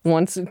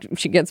once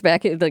she gets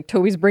back, like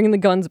Toby's bringing the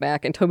guns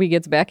back, and Toby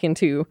gets back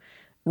into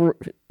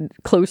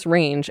close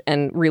range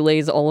and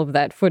relays all of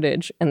that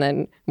footage, and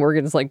then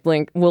Morgan's like,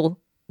 Blink, we'll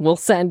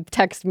send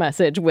text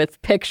message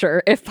with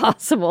picture if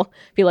possible.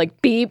 Be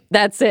like, beep,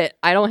 that's it.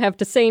 I don't have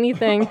to say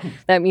anything.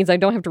 That means I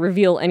don't have to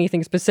reveal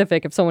anything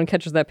specific. If someone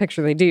catches that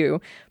picture, they do.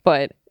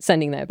 But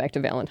sending that back to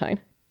Valentine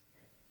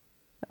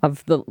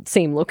of the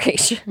same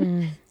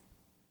location.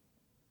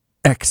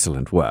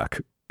 Excellent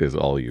work is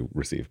all you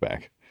receive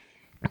back.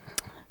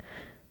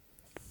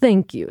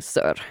 Thank you,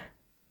 sir.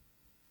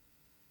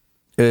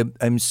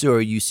 I'm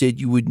sorry, you said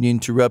you wouldn't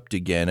interrupt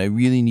again. I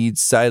really need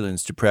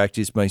silence to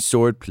practice my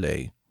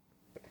swordplay.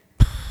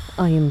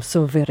 I am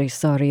so very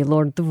sorry,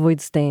 Lord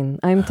Voidstain.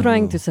 I'm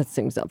trying to set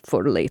things up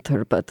for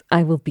later, but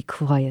I will be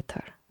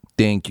quieter.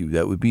 Thank you.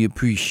 That would be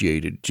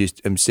appreciated. Just,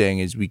 I'm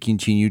saying, as we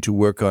continue to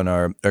work on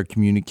our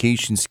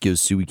communication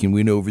skills so we can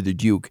win over the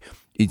Duke,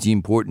 it's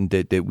important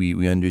that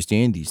we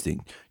understand these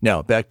things.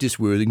 Now, back to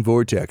Swirling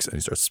Vortex. And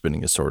he starts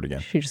spinning his sword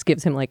again. She just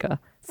gives him like a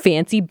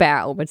fancy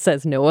bow, but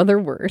says no other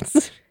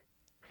words.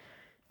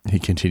 He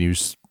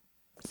continues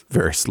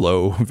very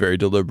slow, very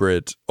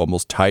deliberate,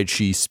 almost Tai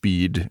Chi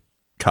speed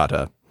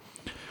kata.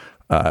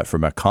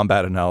 From a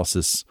combat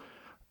analysis,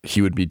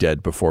 he would be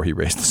dead before he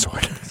raised the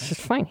sword. It's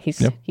just fine.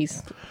 He's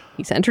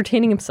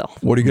entertaining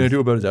himself. What are you going to do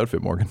about his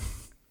outfit, Morgan?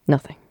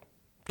 Nothing.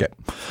 Okay.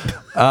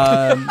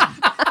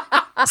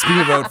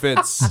 Speaking of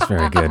outfits, That's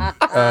very good.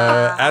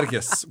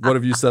 Atticus, what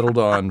have you settled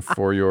on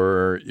for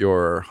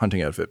your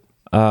hunting outfit?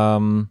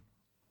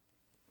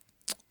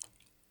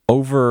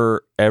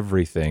 Over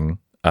everything,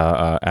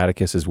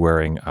 Atticus is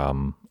wearing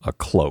a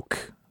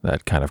cloak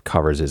that kind of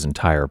covers his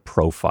entire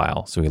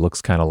profile. So he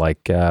looks kind of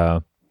like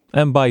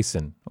M.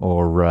 Bison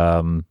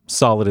or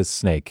Solid as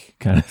Snake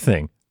kind of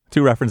thing.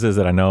 2 references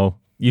that I know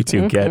you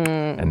two get,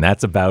 and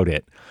that's about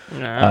it.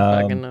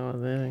 I fucking know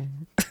that.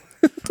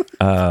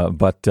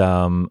 But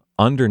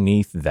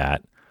underneath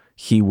that,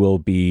 he will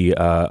be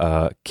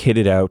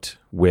kitted out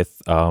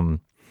with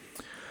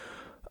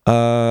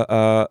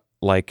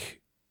like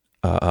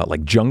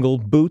jungle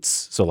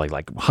boots, so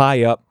like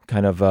high up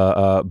kind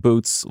of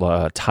boots,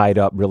 tied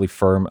up really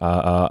firm.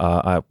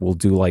 We'll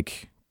do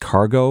like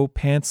cargo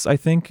pants, I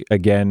think,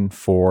 again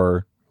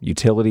for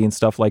utility and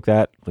stuff like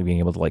that, like being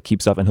able to like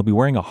keep stuff. And he'll be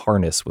wearing a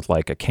harness with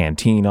like a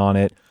canteen on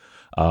it,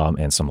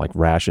 and some like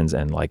rations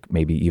and like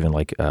maybe even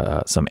like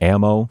some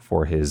ammo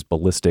for his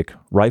ballistic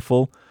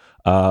rifle.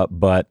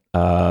 But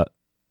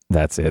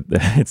that's it.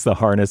 It's the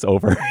harness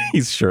over.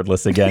 He's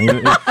shirtless again.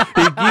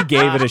 He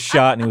gave it a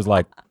shot and he was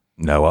like,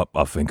 "No,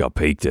 I think I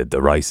peaked at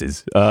the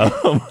races."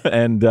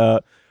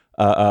 But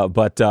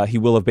he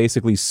will have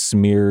basically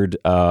smeared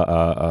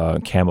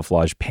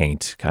camouflage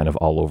paint kind of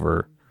all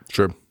over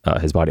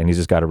his body. And he's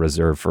just got a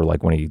reserve for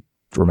like when he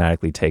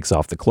dramatically takes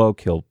off the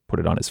cloak, he'll put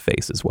it on his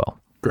face as well.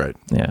 Great.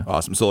 Yeah.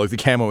 Awesome. So like the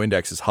camo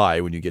index is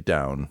high when you get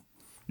down.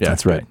 Yeah,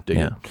 that's right.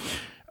 Yeah.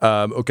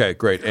 Okay,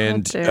 great.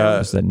 And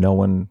so that no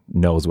one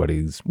knows what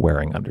he's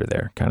wearing under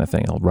there kind of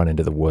thing. He'll run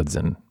into the woods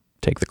and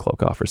take the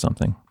cloak off or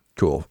something.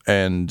 Cool.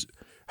 And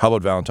how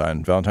about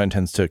Valentine? Valentine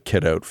tends to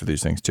kit out for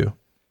these things too.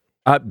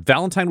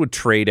 Valentine would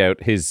trade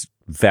out his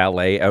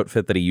valet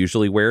outfit that he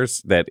usually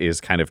wears that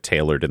is kind of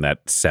tailored in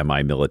that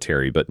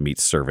semi-military but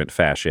meets servant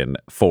fashion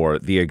for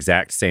the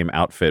exact same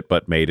outfit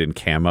but made in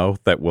camo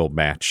that will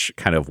match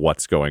kind of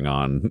what's going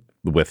on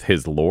with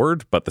his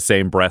lord, but the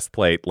same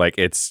breastplate. Like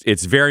it's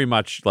very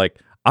much like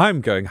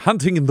I'm going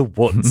hunting in the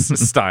woods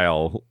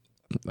style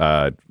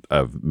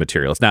of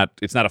material. It's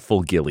not a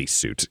full ghillie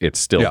suit. It's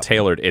still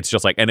tailored. It's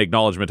just like an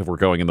acknowledgement of we're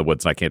going in the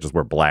woods and I can't just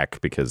wear black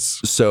because.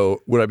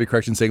 So would I be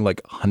correct in saying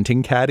like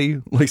hunting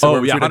caddy? Like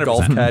somewhere between 100%. A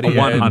golf caddy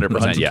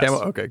 100%, yes.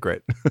 Camo? Okay,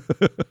 great.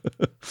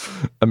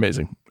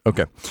 Amazing.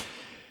 Okay.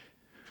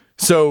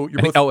 So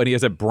you're both... and he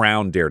has a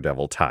brown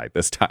daredevil tie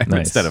this time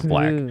instead of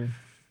black.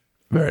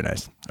 Very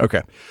nice.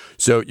 Okay.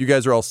 So you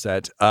guys are all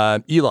set.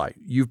 Eli,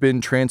 you've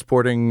been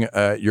transporting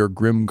your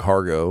grim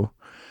cargo.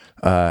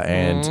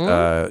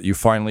 And you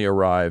finally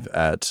arrive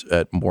at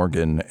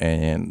Morgan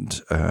and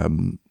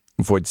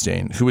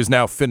Voidstain, who has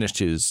now finished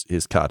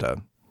his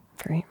kata.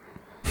 Great.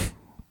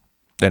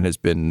 And has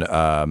been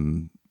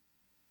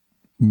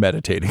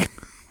meditating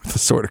with the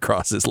sword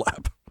across his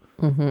lap.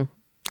 Mm-hmm.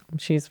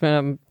 She's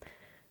been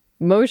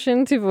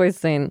motion to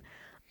Voidstain,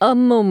 "A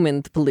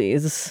moment,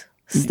 please.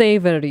 Stay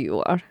where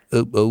you are."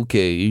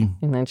 Okay.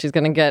 And then she's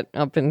going to get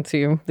up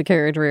into the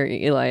carriage where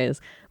Eli is.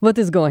 "What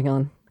is going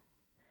on?"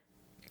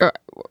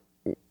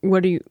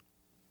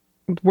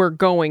 We're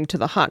going to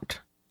the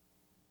hunt.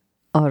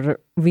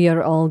 We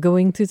are all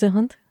going to the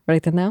hunt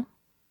right now?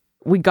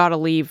 We gotta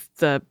leave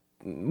the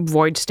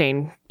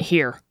Voidstain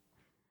here.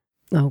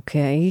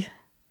 Okay.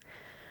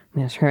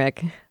 Miss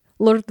Shrek.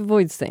 Lord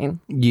Voidstain.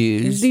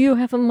 Yes? Do you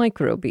have a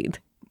microbead?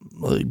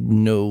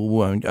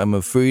 No, I'm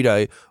afraid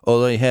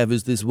all I have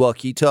is this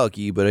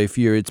walkie-talkie, but I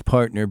fear its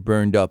partner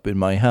burned up in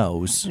my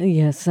house.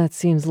 Yes, that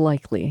seems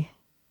likely.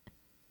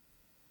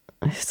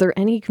 Is there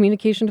any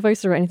communication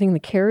device or anything in the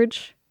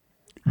carriage?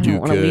 I don't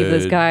want to leave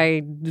this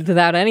guy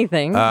without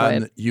anything.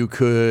 But... You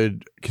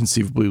could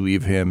conceivably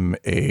leave him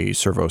a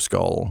servo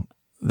skull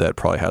that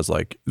probably has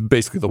like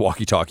basically the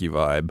walkie-talkie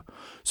vibe.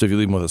 So if you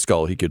leave him with a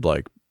skull, he could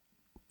like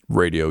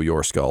radio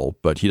your skull,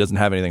 but he doesn't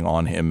have anything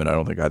on him, and I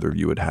don't think either of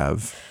you would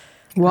have.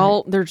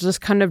 Well, there's this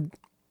kind of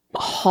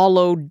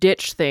hollow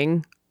ditch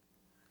thing.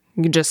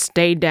 You can just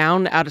stay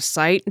down out of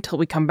sight until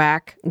we come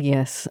back.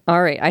 Yes.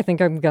 All right. I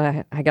think I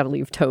gotta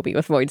leave Toby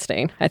with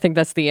Voidstain. I think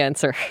that's the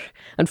answer,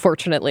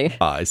 unfortunately.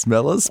 I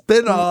smell a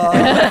spin-off.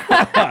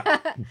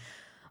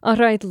 All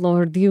right,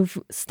 Lord, you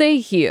stay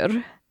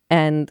here,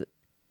 and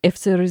if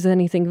there is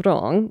anything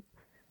wrong,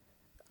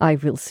 I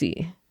will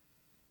see.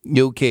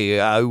 Okay,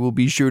 I will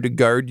be sure to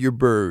guard your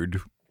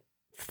bird.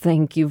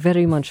 Thank you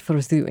very much for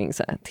doing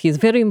that. He's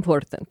very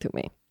important to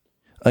me.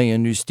 I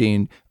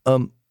understand.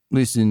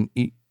 Listen,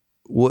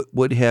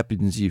 what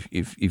happens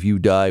if you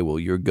die while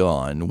you're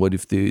gone? What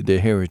if the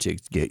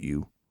heretics get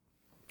you?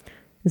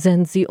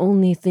 Then the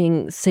only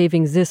thing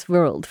saving this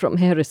world from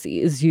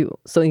heresy is you,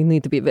 so you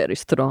need to be very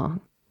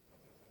strong.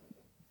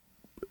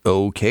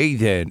 Okay,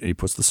 then. And he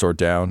puts the sword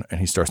down, and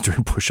he starts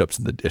doing push-ups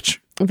in the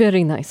ditch.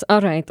 Very nice.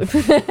 All right.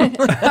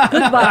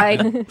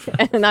 Goodbye.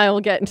 And I will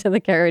get into the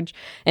carriage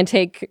and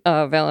take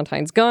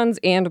Valentine's guns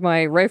and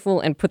my rifle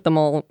and put them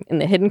all in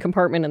the hidden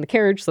compartment in the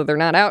carriage so they're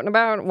not out and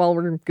about while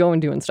we're going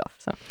doing stuff.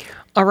 So,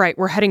 all right,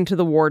 we're heading to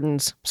the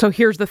Wardens. So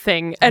here's the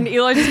thing. And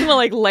Eli's just going to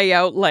like lay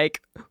out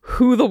like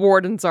who the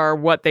Wardens are,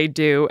 what they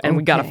do, and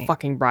we got to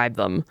fucking bribe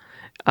them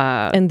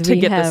and to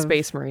get the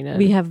Space Marine in.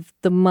 We have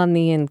the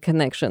money and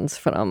connections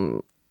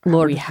from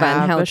Lord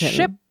Van Houten. A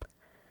ship.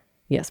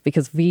 Yes,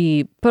 because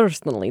we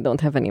personally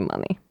don't have any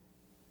money.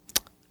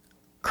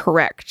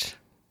 Correct.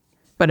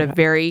 But a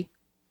very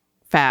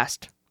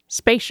fast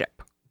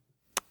spaceship.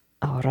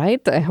 All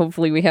right.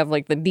 Hopefully we have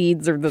like the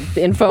deeds or the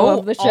info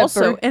of the ship.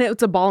 Also, and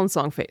it's a Ball and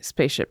Song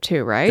spaceship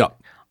too, right? Yeah.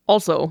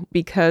 Also,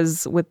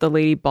 because with the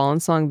Lady Ball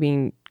and Song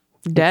being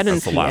dead,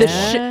 That's and the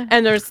last one.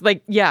 and there's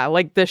like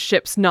the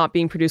ships not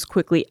being produced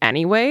quickly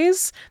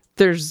anyways.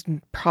 There's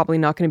probably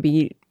not going to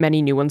be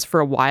many new ones for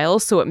a while,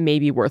 so it may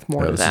be worth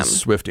more to This them. is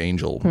Swift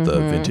Angel,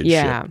 the vintage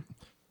ship.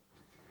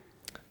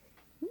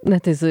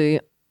 That is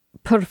a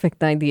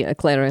perfect idea,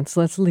 Clarence.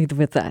 Let's lead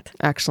with that.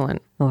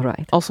 Excellent. All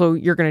right. Also,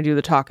 you're going to do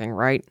the talking,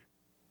 right?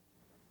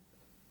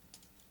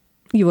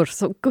 You are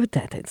so good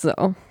at it,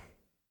 though.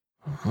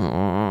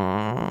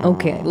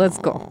 Okay, let's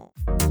go.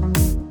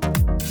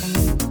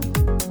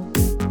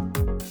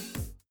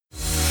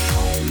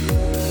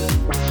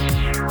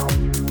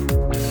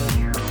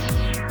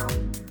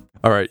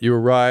 All right, you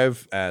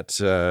arrive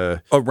at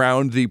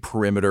around the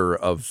perimeter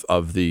of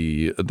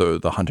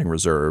the hunting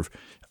reserve,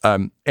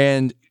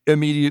 and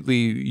immediately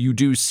you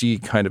do see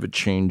kind of a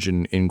change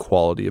in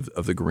quality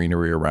of the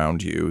greenery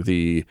around you.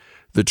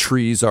 The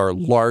trees are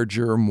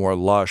larger, more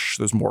lush.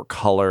 There's more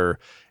color,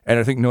 and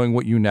I think knowing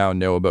what you now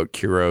know about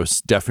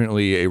Kyros,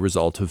 definitely a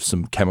result of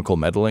some chemical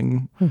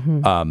meddling.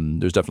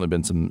 There's definitely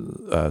been some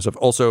stuff.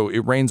 Also, it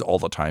rains all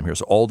the time here,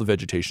 so all the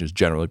vegetation is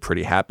generally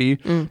pretty happy.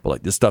 But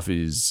like this stuff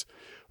is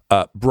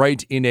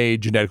bright in a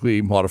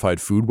genetically modified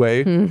food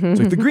way. It's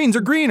like the greens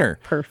are greener.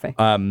 Perfect.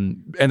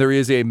 And there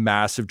is a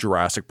massive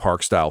Jurassic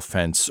Park style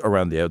fence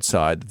around the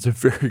outside that's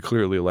very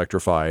clearly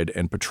electrified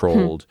and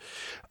patrolled.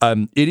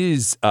 It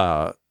is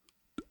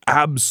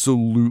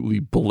absolutely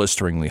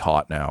blisteringly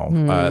hot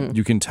now.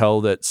 You can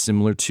tell that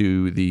similar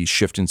to the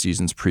shift in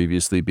seasons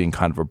previously being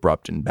kind of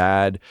abrupt and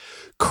bad,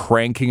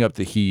 cranking up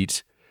the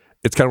heat.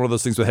 It's kind of one of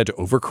those things we had to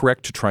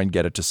overcorrect to try and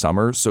get it to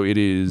summer. So it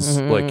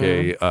is like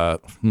a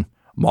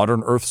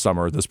modern Earth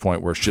summer at this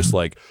point where it's just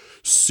like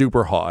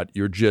super hot.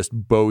 You're just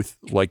both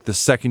like the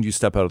second you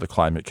step out of the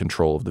climate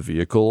control of the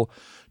vehicle,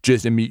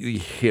 just immediately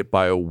hit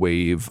by a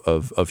wave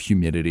of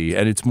humidity.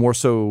 And it's more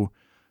so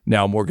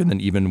now, Morgan, than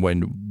even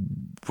when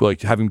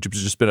like having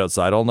just been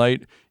outside all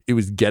night. It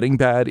was getting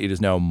bad. It is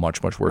now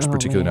much, much worse,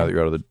 particularly now that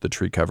you're out of the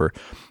tree cover.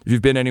 If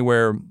you've been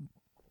anywhere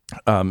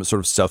sort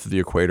of south of the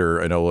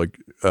equator, I know like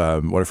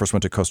when I first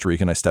went to Costa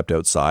Rica and I stepped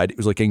outside, it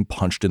was like getting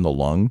punched in the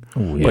lung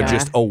by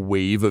just a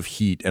wave of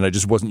heat, and I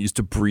just wasn't used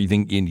to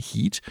breathing in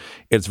heat.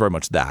 It's very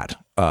much that.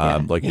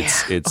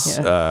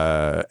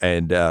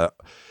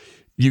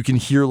 You can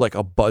hear like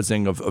a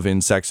buzzing of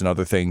insects and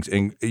other things,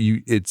 and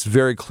it's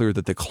very clear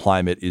that the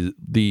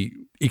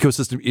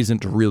ecosystem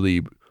isn't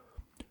really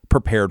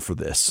prepared for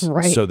this.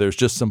 Right. So there's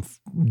just some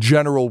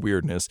general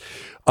weirdness.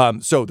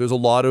 So there's a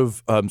lot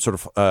of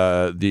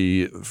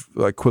the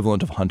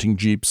equivalent of hunting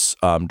jeeps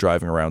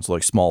driving around, so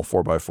like small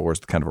 4x4s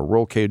with kind of a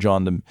roll cage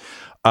on them,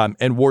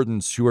 and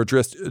wardens who are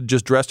dressed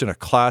in a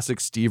classic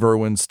Steve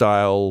Irwin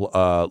style,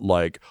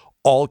 like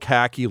all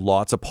khaki,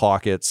 lots of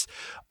pockets,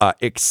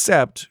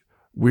 except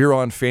we're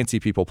on fancy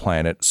people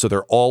planet, so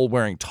they're all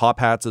wearing top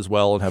hats as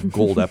well and have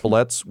gold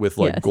epaulets with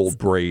like gold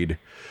braid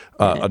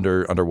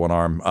under one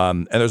arm.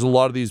 And there's a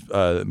lot of these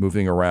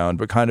moving around,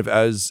 but kind of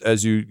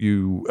as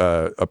you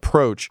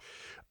approach,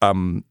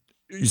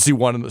 you see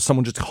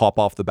someone just hop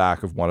off the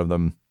back of one of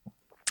them.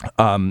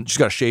 She's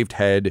got a shaved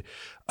head.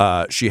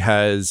 She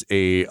has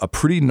a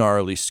pretty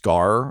gnarly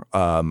scar,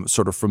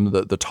 sort of from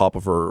the top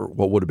of her,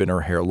 what would have been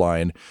her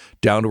hairline,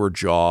 down to her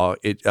jaw.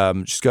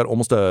 She's got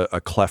almost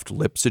a cleft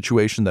lip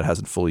situation that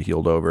hasn't fully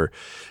healed over.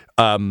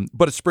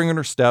 But a spring in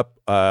her step.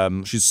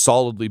 She's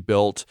solidly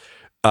built.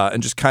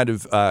 And just kind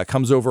of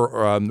comes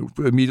over,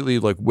 immediately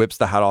like whips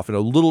the hat off in a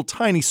little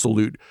tiny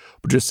salute,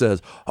 but just says,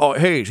 "Oh,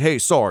 hey,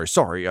 sorry,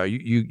 sorry,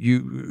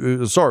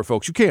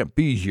 folks, you can't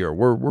be here.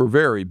 We're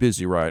very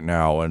busy right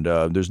now, and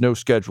there's no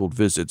scheduled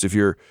visits. If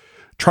you're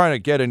trying to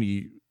get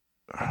any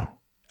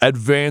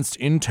advanced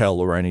intel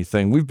or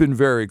anything, we've been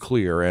very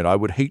clear, and I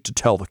would hate to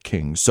tell the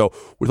king. So,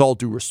 with all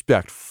due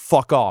respect,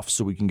 fuck off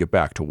so we can get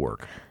back to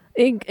work."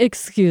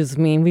 Excuse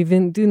me, we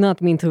do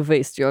not mean to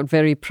waste your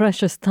very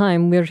precious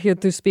time. We're here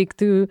to speak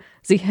to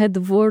the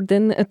head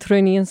warden,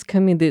 Atrenius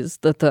Commidus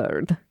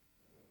III.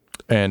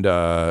 And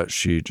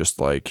she just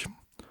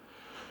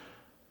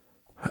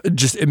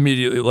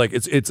immediately, like,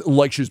 it's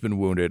like she's been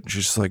wounded.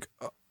 She's just like,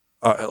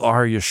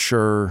 are you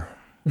sure?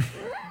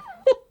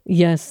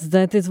 Yes,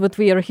 that is what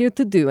we are here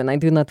to do, and I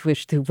do not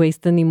wish to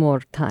waste any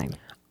more time.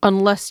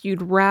 Unless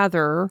you'd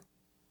rather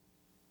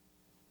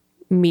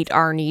meet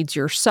our needs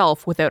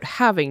yourself without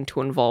having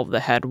to involve the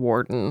head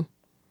warden.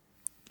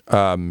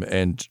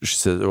 And she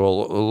says,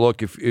 "Well,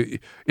 look,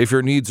 if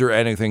your needs are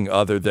anything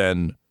other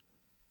than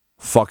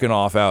fucking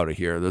off out of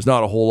here, there's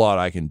not a whole lot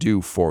I can do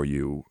for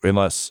you.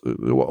 Unless,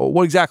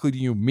 what exactly do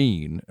you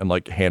mean?" And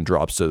like hand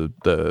drops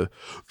the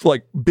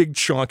like big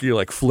chunky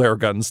like flare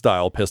gun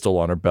style pistol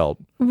on her belt.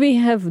 We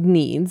have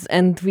needs,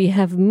 and we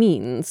have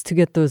means to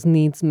get those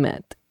needs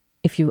met.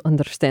 If you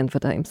understand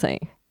what I'm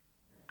saying.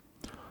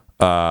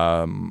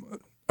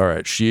 All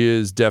right.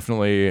 She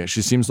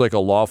seems like a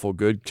lawful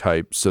good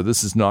type, so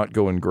this is not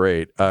going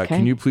great. Okay.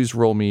 Can you please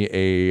roll me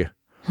a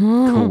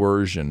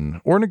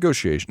coercion or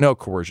negotiation? No,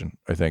 coercion,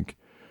 I think.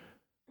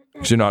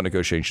 She's not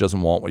negotiating. She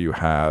doesn't want what you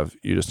have.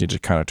 You just need to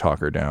kind of talk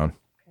her down.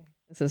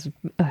 This is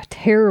a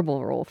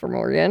terrible roll for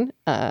Morgan.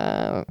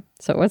 So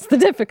what's the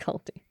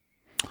difficulty?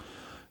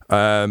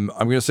 I'm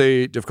going to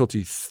say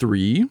difficulty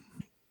 3.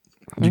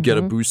 You get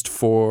a boost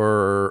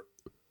for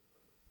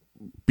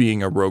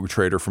being a rogue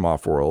trader from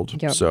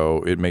off-world. Yep.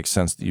 So it makes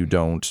sense that you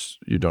don't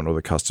know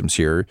the customs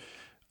here.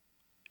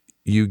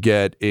 You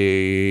get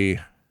a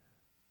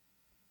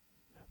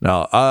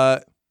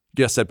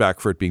setback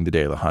for it being the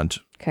day of the hunt.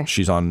 Okay.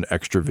 She's on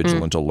extra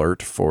vigilant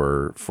alert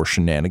for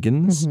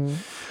shenanigans.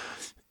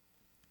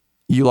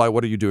 Eli,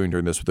 what are you doing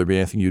during this? Would there be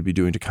anything you'd be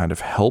doing to kind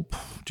of help,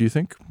 do you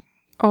think?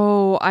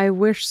 Oh, I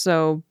wish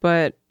so,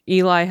 but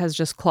Eli has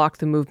just clocked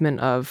the movement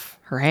of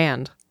her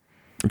hand.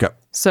 Okay.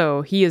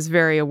 So he is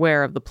very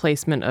aware of the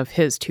placement of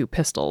his 2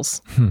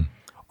 pistols.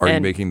 Are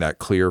you making that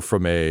clear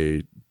from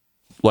a,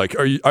 like,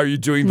 are you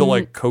doing the,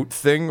 like, coat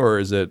thing, or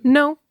is it?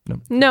 No.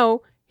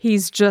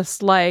 He's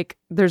just like,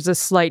 there's a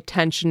slight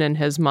tension in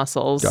his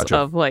muscles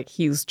of like,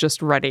 he's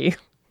just ready.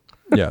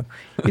 Yeah.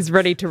 He's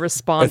ready to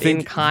respond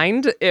in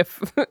kind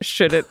if,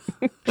 should it.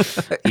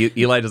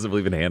 Eli doesn't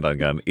believe in hand-on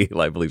gun.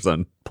 Eli believes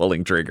on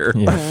pulling trigger.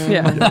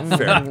 Yeah.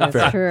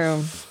 Fair.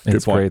 True.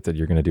 It's great that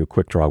you're going to do a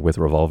quick draw with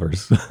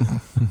revolvers.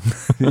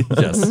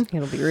 Yes.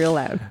 It'll be real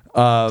loud.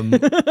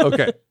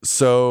 Okay.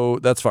 So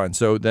that's fine.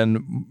 So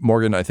then,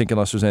 Morgan, I think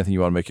unless there's anything you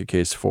want to make a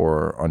case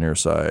for on your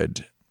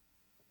side.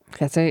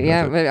 That's it.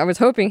 Yeah. I was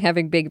hoping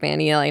having Big Man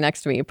Eli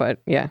next to me,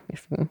 but yeah.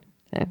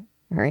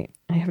 All right.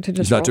 I have to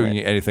just. He's not roll doing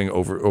it. anything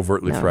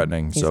overtly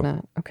threatening. He's So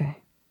not. Okay.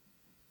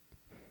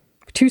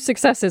 2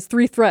 successes,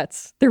 3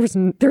 threats.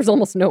 There's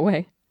almost no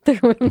way.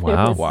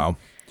 Wow.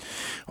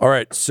 All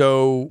right.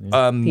 So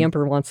The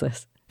Emperor wants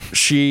this.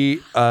 she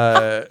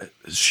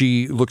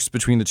looks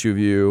between the two of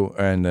you,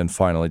 and then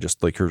finally,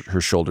 just like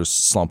her shoulders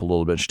slump a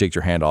little bit. She takes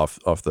her hand off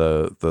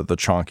the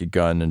chonky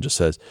gun and just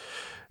says,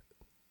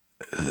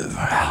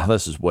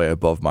 "This is way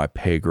above my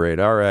pay grade.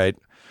 All right,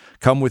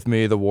 come with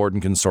me. The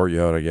warden can sort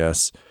you out, I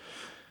guess."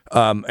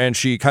 And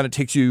she kind of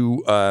takes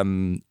you,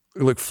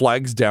 like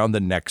flags down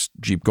the next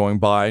Jeep going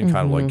by and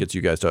kind of like gets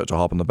you guys to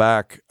hop in the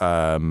back.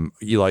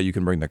 Eli, you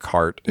can bring the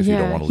cart if you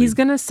don't want to leave. He's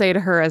going to say to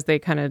her as they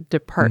kind of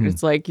depart,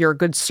 it's like, you're a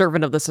good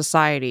servant of the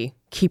society.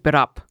 Keep it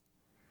up.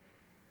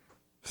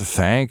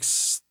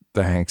 Thanks.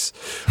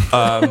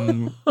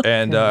 And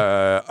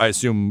I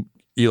assume,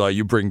 Eli,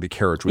 you bring the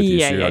carriage with you,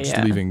 so you're not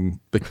just leaving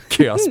the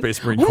Chaos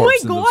Space Marine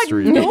corpse in the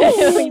street.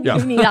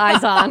 You need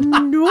eyes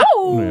on.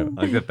 Yeah.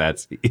 I think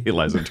that's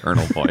Eli's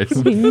internal voice.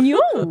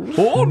 No.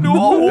 Oh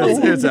no,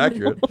 it's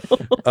accurate.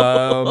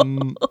 Oh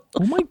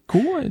my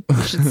god!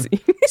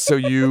 So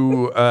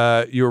you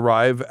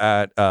arrive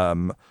at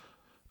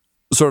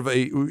sort of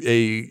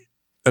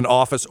an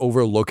office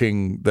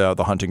overlooking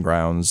the hunting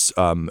grounds,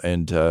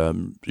 and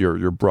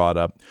you're brought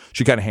up.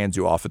 She kind of hands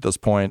you off at this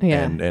point,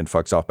 and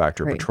fucks off back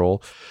to her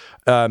patrol.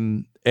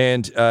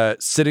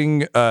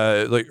 Sitting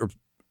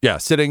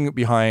sitting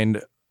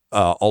behind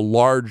a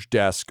large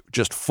desk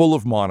just full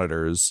of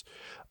monitors,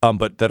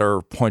 but that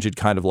are pointed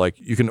kind of like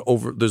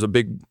there's a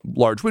big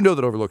large window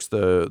that overlooks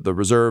the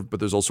reserve,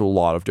 but there's also a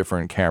lot of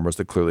different cameras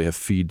that clearly have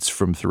feeds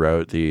from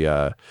throughout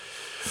the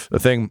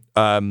thing.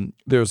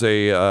 There's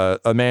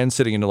a man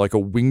sitting in like a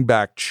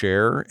wingback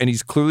chair, and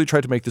he's clearly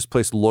tried to make this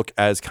place look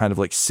as kind of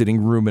like sitting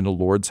room in a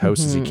lord's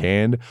house as he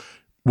can,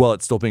 while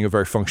it's still being a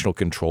very functional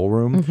control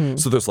room.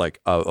 So there's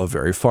like a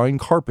very fine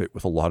carpet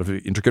with a lot of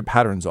intricate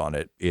patterns on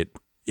it. It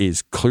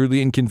is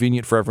clearly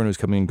inconvenient for everyone who's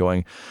coming and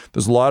going.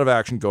 There's a lot of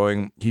action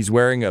going. He's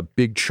wearing a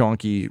big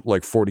chunky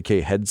like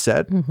 40K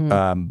headset.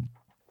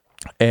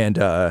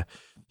 And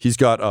he's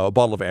got a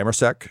bottle of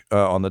Amersec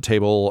on the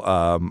table,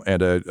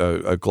 and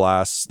a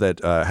glass that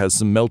has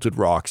some melted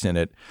rocks in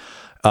it.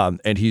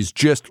 And he's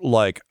just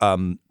like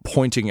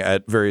pointing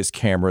at various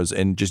cameras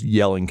and just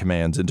yelling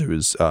commands into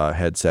his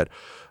headset.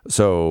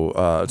 So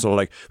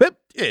like,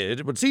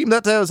 it would seem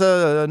that there's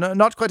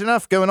not quite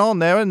enough going on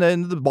there, and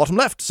then the bottom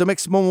left. So make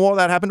some more of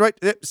that happen, right?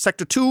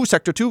 Sector 2.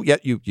 Yeah,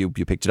 you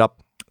picked it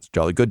up. It's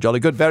jolly good.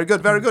 Very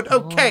good.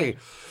 Okay,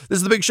 this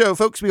is the big show,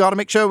 folks. We got to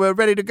make sure we're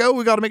ready to go.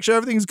 We got to make sure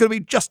everything's going to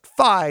be just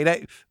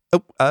fine.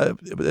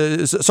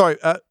 Sorry.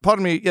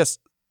 Pardon me. Yes.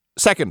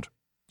 Second.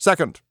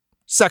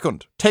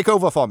 Take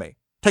over for me.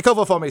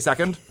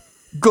 Second.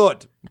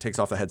 Good. He takes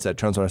off the headset,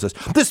 turns around and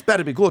says, "This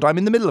better be good. I'm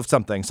in the middle of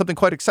something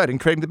quite exciting,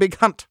 creating the big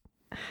hunt."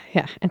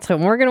 Yeah, and so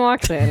Morgan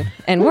walks in,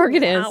 and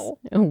Morgan is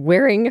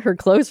wearing her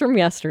clothes from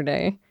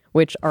yesterday,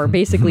 which are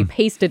basically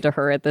pasted to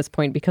her at this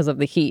point because of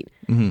the heat.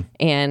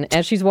 And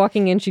as she's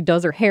walking in, she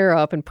does her hair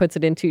up and puts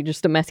it into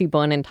just a messy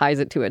bun and ties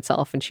it to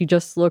itself. And she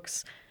just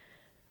looks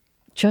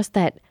just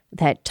that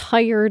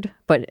tired,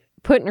 but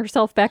putting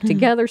herself back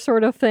together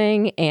sort of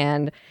thing.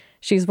 And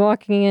she's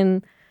walking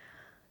in.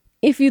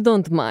 "If you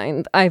don't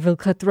mind, I will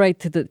cut right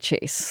to the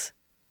chase.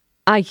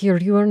 I hear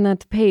you are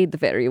not paid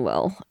very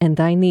well, and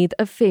I need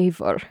a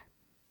favor."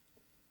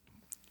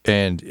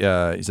 And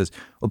he says,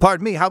 "Well,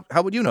 pardon me, how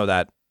would you know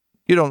that?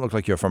 You don't look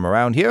like you're from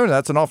around here.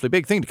 That's an awfully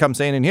big thing to come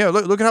saying in here.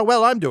 Look at how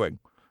well I'm doing."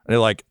 And he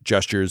like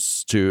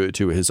gestures to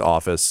his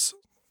office.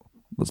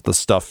 There's the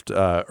stuffed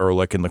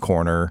Ehrlich in the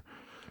corner,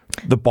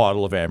 the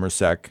bottle of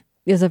Amersec.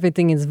 "Yes,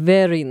 everything is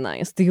very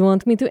nice. Do you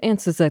want me to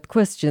answer that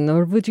question,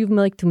 or would you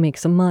like to make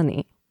some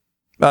money?"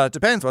 It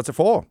depends. What's it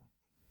for?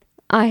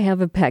 I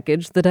have a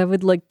package that I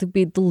would like to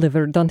be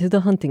delivered onto the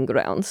hunting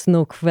grounds.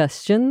 No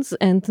questions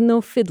and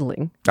no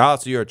fiddling. Ah,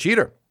 so you're a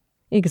cheater.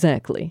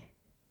 Exactly.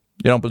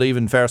 You don't believe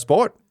in fair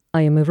sport?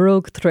 I am a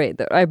rogue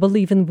trader. I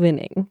believe in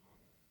winning.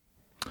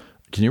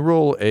 Can you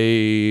roll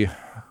a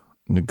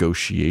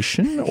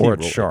negotiation or a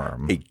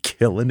charm? A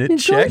killing it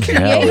check.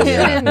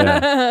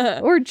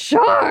 Or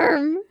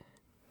charm.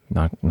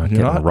 Not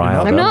getting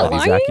riled I'm up not by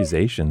these lying.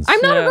 accusations. I'm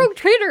not a rogue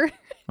trader.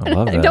 I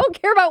love I that. don't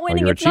care about winning.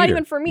 you're a It's not cheater.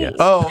 even for me. Yes.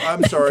 Oh,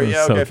 I'm sorry.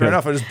 Yeah, So okay, fair good.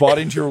 enough. I just bought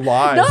into your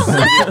lies. Don't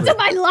listen to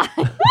my lie.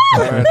 All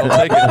right, I'll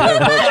take it.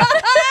 Yeah,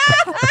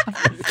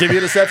 look. Give you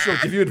a deception.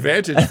 I'll give you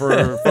advantage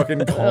for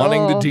fucking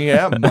conning the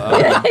DM.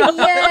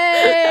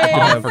 Yay!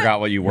 I forgot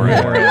what you were.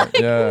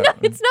 Yeah,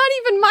 It's not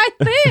even my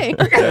thing.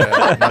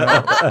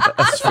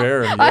 that's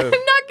fair. I'm not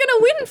gonna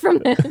win from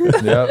this.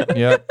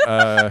 Yep.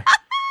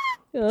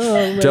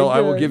 Oh my Del, I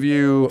will God. give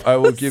you.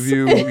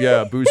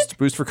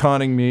 Boost for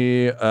conning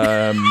me.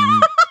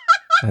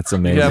 That's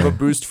amazing. You have a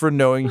boost for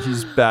knowing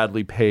he's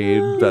badly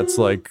paid. That's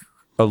like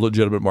a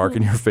legitimate mark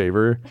in your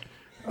favor.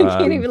 I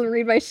can't even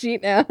read my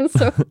sheet now. I'm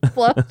so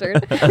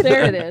flustered.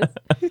 There it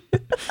is.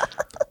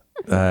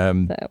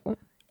 That one.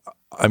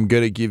 I'm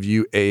gonna give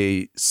you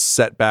a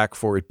setback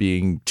for it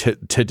being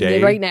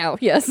today. Right now,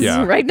 yes.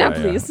 Yeah, Right now, yeah,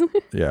 yeah. please.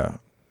 Yeah.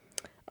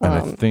 And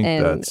I think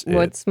and that's it.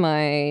 what's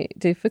my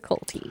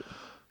difficulty?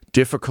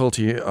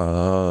 Difficulty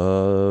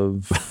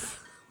of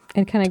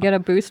And can I get a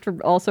boost for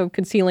also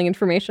concealing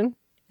information?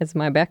 As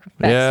my backstory.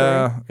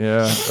 yeah.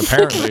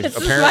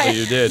 Apparently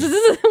you did. This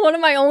is one of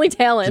my only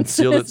talents.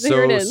 Concealed it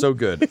Here it is. so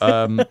good.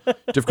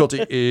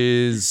 Difficulty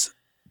is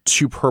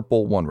 2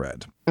 purple, 1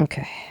 red.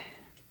 Okay.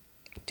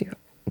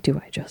 Do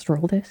I just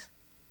roll this?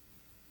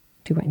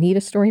 Do I need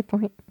a story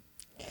point?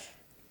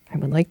 I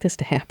would like this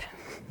to happen.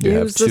 You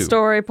have Use the 2.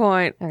 story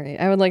point. All right,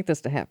 I would like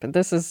this to happen.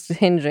 This is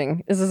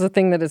hinging. This is a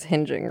thing that is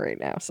hinging right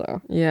now. So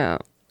Yeah.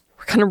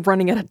 We're kind of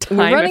running out of time.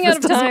 we're running if out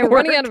of this doesn't time. work.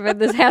 Running out of it.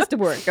 This has to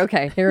work.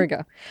 Okay, here we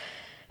go.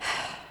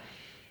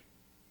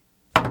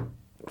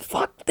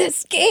 Fuck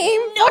this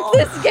game. Fuck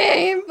this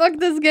game. Fuck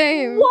this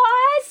game.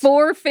 What?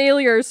 4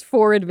 failures,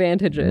 4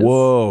 advantages.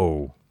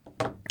 Whoa.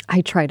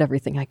 I tried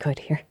everything I could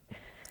here.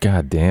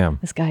 God damn.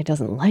 This guy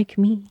doesn't like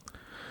me.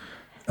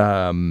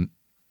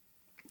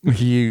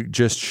 He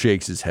just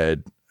shakes his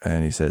head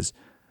and he says,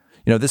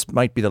 this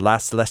might be the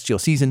last celestial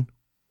season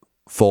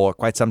for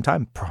quite some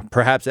time,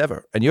 perhaps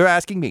ever. And you're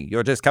asking me,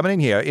 you're just coming in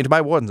here into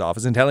my warden's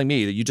office and telling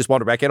me that you just want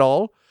to wreck it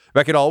all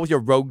with your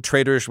rogue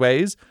traitorish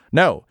ways?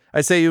 No,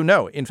 I say you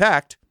no. In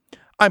fact,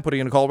 I'm putting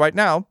in a call right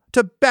now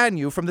to ban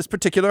you from this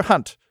particular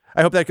hunt.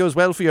 I hope that goes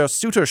well for your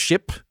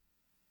suitorship.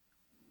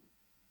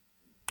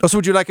 Also,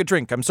 would you like a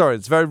drink? I'm sorry,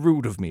 it's very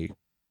rude of me.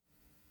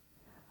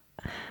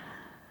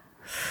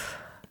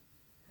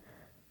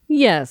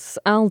 Yes,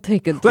 I'll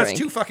take a drink. That's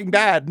too fucking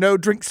bad. No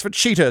drinks for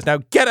cheaters. Now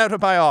get out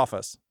of my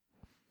office.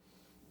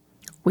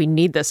 We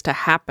need this to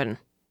happen.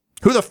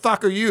 Who the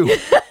fuck are you?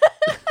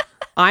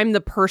 I'm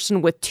the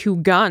person with 2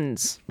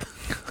 guns.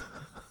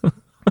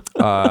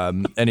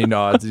 And he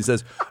nods and he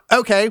says,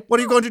 okay, what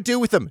are you going to do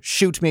with them?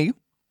 Shoot me?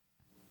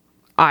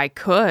 I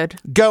could.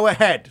 Go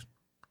ahead.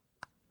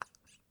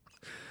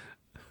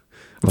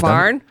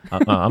 Varn?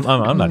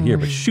 I'm not here,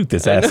 but shoot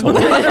this asshole.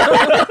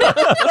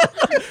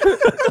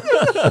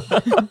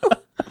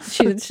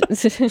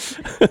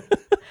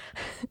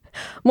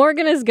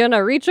 Morgan is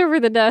gonna reach over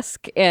the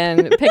desk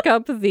and pick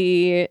up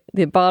the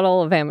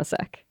bottle of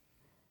Amasec.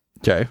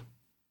 Okay.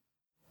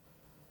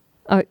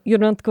 You're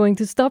not going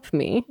to stop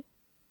me?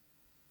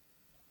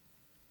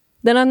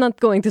 Then I'm not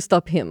going to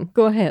stop him.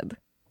 Go ahead.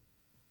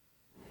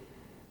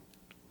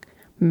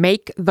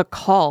 Make the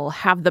call.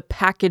 Have the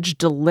package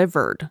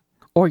delivered,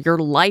 or your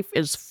life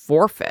is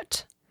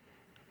forfeit.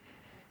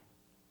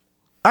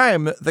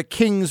 I'm the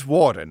king's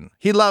warden.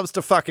 He loves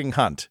to fucking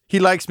hunt. He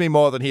likes me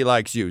more than he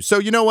likes you. So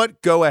you know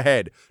what? Go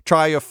ahead.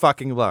 Try your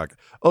fucking luck.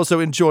 Also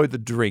enjoy the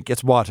drink.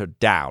 It's watered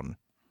down.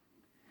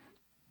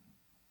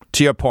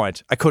 To your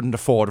point, I couldn't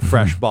afford a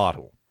fresh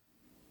bottle.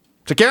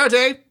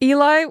 Security!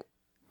 Eli?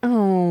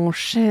 Oh,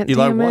 shit.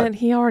 Eli Damn what? it.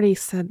 He already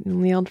said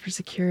yelled for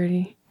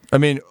security. I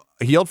mean,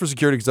 he yelled for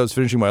security because I was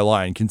finishing my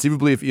line.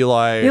 Conceivably, if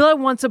Eli... Eli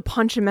wants to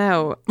punch him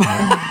out. All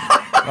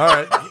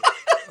right.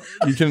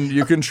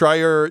 You can try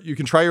your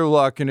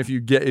luck, and if you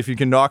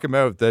can knock him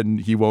out, then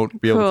he won't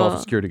be able to call for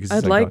Cool. security because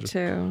he's I'd like unconscious.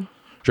 to.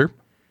 Sure.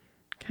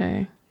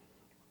 Okay.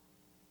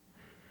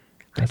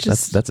 That's a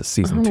I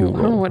season 2 don't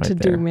role know what right to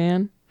there. do,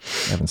 man.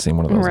 I haven't seen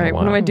one of All those in right, a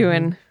what while. am I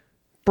doing?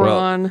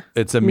 Brawn. Well,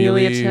 it's a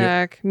melee melee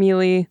attack.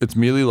 Melee It's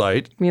melee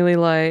light.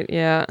 light.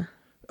 Yeah.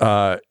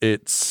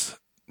 It's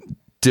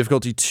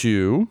difficulty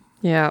 2.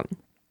 Yeah.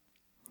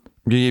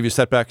 I'm gonna give you a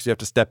setback because you have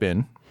to step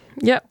in.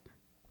 Yep.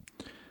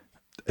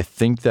 I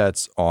think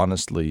that's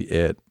honestly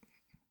it.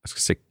 I was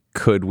gonna say,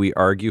 could we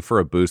argue for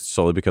a boost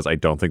solely because I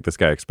don't think this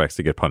guy expects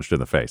to get punched in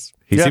the face?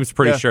 He Yeah, seems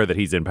pretty yeah. sure that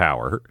he's in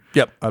power.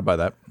 Yep, I'd buy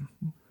that.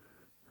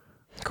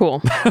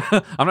 Cool.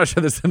 I'm not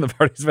sure this is in the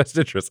party's best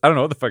interest. I don't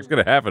know what the fuck's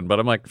gonna happen, but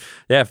I'm like,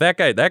 yeah, if that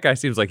guy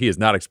seems like he is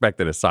not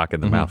expecting a sock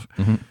in the mouth.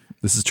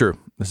 This is true.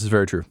 This is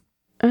very true.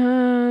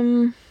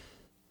 Can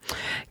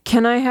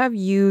I have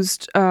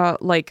used, am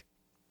I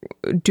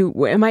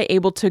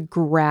able to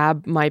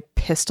grab my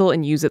pistol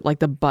and use it like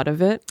the butt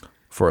of it?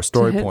 For a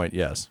story point,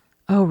 yes.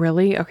 Oh,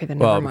 really? Okay, then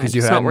never mind. Because you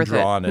it's hadn't not worth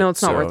drawn it. No,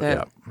 it's not worth it.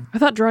 Yeah. I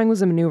thought drawing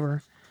was a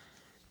maneuver.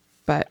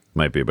 But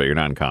Might be, but you're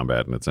not in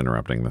combat and it's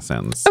interrupting the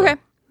sentence. So. okay,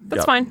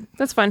 that's fine.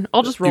 That's fine.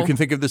 I'll just roll. You can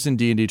think of this in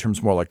D&D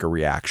terms more like a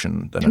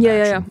reaction than an yeah.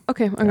 action.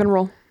 Okay, I'm going to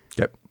roll.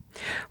 Yep.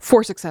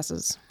 4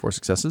 successes. 4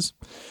 successes.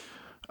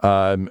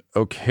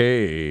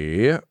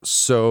 Okay,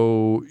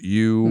 so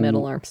you...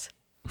 Middle arms.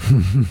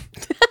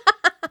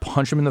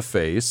 punch him in the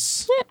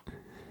face.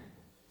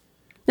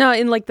 No,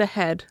 in like the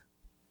head.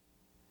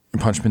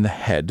 Punch him in the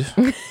head.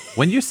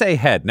 When you say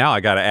head, now I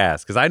got to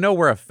ask, because I know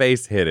where a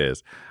face hit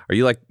is. Are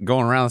you like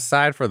going around the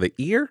side for the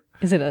ear?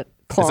 Is it a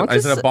clonk?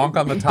 Is it a bonk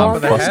on the top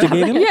of the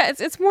head? Yeah,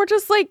 it's more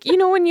just like,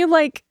 when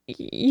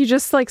you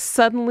just like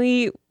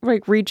suddenly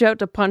like reach out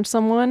to punch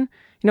someone,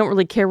 you don't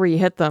really care where you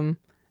hit them.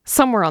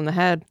 Somewhere on the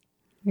head.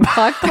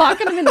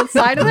 Clocking him in the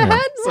side of the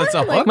head? So it's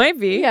a hook? Might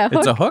be. Yeah,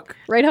 It's a hook?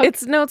 right hook.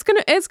 It's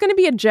gonna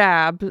be a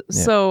jab.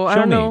 So I Show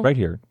don't me, know. right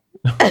here.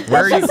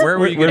 Where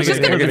were you going It's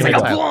just gonna be like a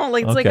blow,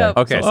 like it's like a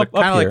Okay, so up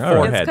kind of like here, all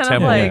right. forehead, It's kinda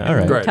temple. like- All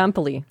right. Great.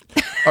 Temple-y.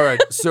 All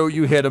right, so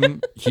you hit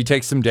him. He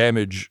takes some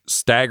damage,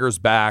 staggers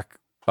back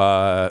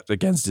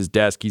against his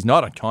desk. He's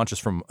not unconscious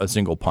from a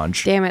single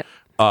punch. damn it.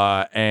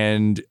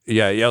 And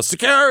yells,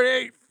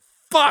 security!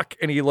 Fuck!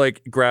 And he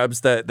like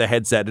grabs the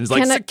headset and is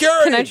like,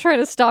 security! Can I try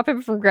to stop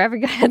him from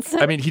grabbing a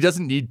headset? I mean, he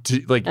doesn't need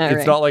to, like, All it's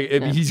right. not like,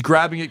 he's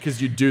grabbing it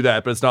because you do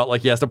that, but it's not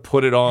like he has to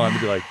put it on to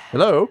be like,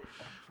 hello.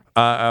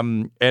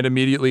 And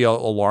immediately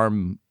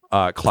alarm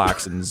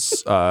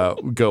klaxons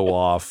go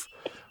off.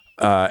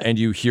 And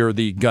you hear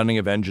the gunning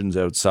of engines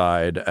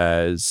outside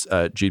as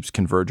jeeps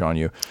converge on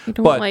you. I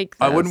don't but like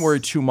I wouldn't this. worry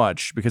too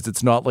much because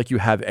it's not like you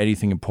have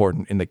anything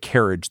important in the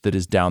carriage that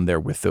is down there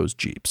with those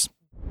jeeps.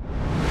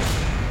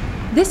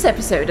 This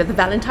episode of The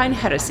Valentine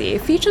Heresy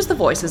features the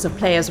voices of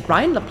players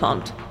Ryan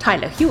LaPlante,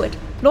 Tyler Hewitt,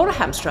 Laura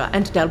Hamstra,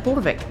 and Del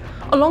Borvik,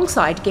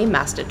 alongside Game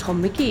Master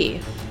Tom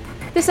McGee.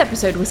 This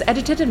episode was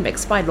edited and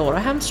mixed by Laura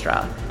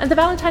Hamstra, and The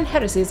Valentine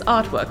Heresy's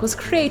artwork was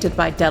created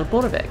by Del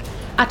Borvik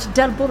at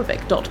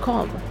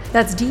delborvik.com.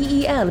 That's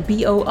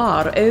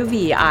DELBOROVIC.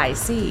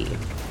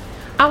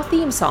 Our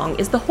theme song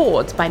is The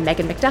Hordes by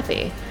Megan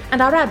McDuffie,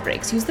 and our ad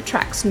breaks use the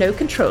tracks No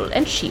Control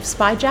and Chiefs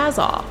by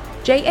Jazzar,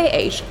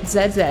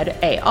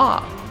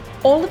 JAHZZAR.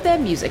 All of their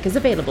music is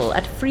available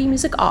at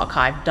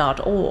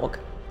freemusicarchive.org.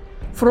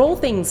 For all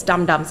things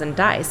Dum Dums and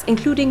Dice,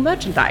 including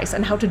merchandise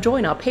and how to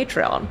join our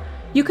Patreon,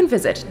 you can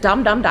visit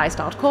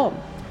dumdumdice.com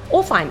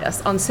or find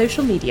us on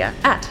social media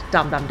at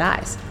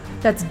dumdumdice.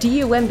 That's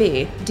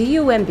DUMBDICE.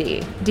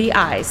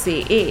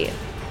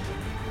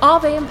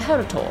 Ave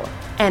Imperator,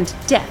 and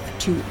death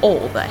to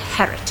all the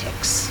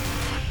heretics.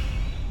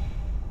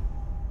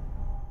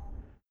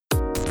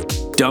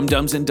 Dum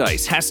Dums and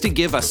Dice has to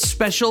give a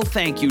special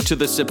thank you to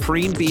the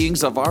supreme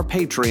beings of our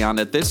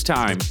Patreon at this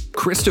time: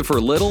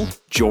 Christopher Little,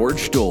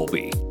 George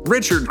Dolby,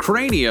 Richard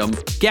Cranium,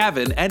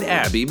 Gavin and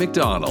Abby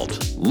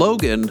McDonald,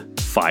 Logan,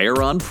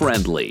 Fire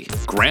Unfriendly,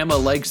 Grandma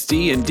Likes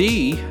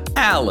D&D,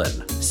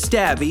 Alan,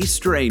 Stabby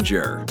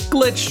Stranger,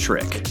 Glitch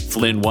Trick,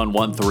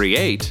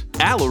 Flynn1138,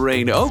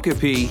 Alarain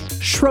Okapi,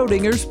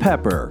 Schrodinger's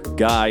Pepper,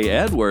 Guy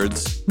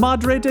Edwards,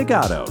 Madre de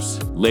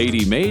Gatos,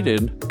 Lady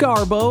Maiden,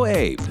 Garbo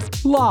Abe,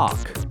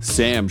 Locke,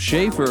 Sam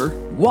Schaefer,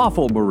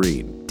 Waffle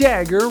Marine,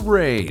 Dagger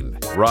Rain,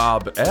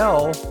 Rob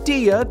L,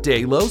 Dia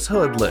De Los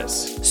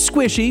Hoodless,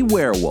 Squishy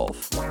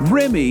Werewolf,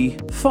 Remy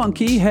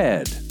Funky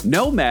Head,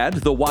 Nomad,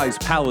 the Wise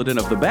Paladin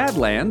of the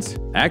Badlands,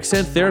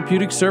 Accent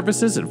Therapeutic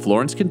Services in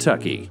Florence,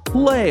 Kentucky,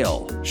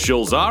 Lael,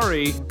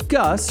 Shulzari,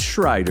 Gus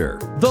Schreider,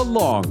 The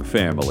Long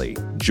Family,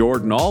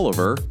 Jordan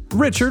Oliver,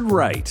 Richard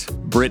Wright,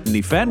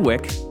 Brittany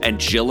Fenwick, and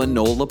Jill and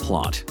Noel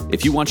LaPlante.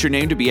 If you want your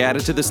name to be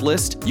added to this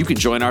list, you can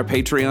join our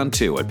Patreon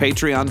too at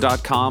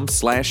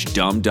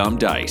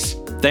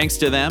patreon.com/dumdumdice. Thanks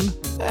to them,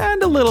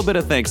 and a little bit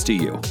of thanks to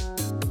you.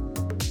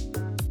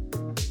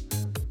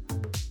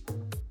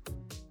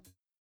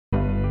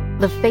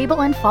 The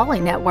Fable and Folly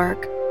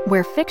Network,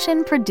 where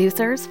fiction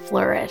producers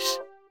flourish.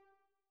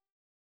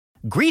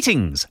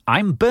 Greetings,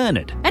 I'm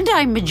Bernard. And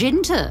I'm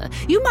Magenta.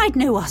 You might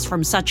know us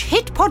from such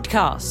hit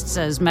podcasts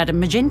as Madame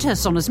Magenta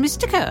Sonus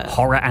Mystica,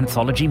 Horror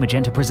Anthology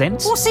Magenta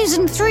Presents. or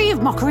Season 3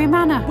 of Mockery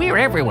Manor. We're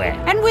everywhere.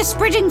 And we're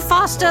spreading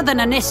faster than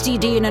an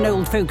STD in an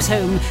old folks'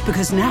 home,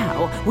 because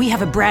now we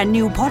have a brand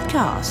new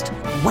podcast,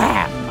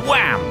 Wham!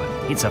 Wham!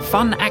 It's a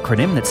fun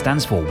acronym that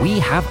stands for We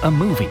Have a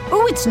Movie.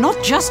 Oh, it's not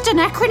just an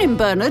acronym,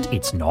 Bernard.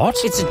 It's not?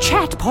 It's a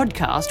chat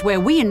podcast where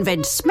we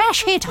invent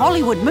smash hit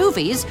Hollywood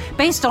movies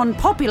based on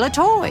popular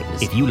toys.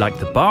 If you like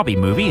the Barbie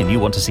movie and you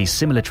want to see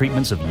similar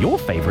treatments of your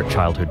favorite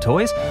childhood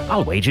toys,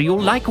 I'll wager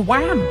you'll like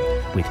Wham!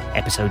 with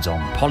episodes on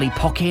Polly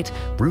Pocket,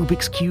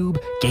 Rubik's Cube,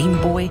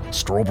 Game Boy,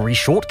 Strawberry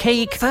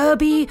Shortcake,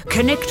 Furby,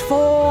 Connect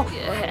 4,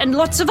 and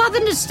lots of other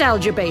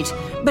nostalgia bait.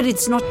 But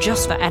it's not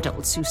just for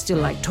adults who still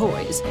like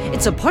toys.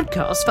 It's a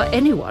podcast for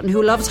anyone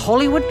who loves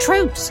Hollywood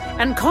tropes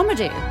and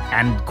comedy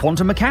and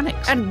quantum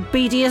mechanics. and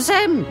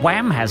BDSM.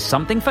 Wham has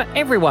something for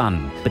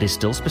everyone, but is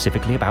still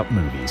specifically about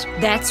movies.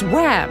 That's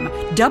Wham!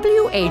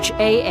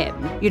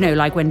 WHAM. You know,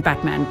 like when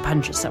Batman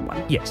punches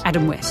someone. Yes.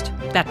 Adam West.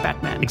 That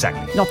Batman.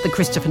 Exactly. Not the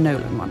Christopher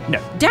Nolan one. No.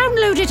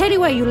 Download it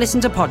anywhere you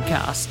listen to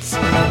podcasts.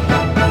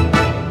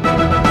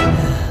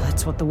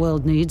 That's what the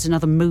world needs,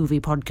 another movie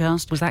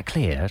podcast. Was that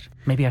clear?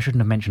 Maybe I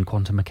shouldn't have mentioned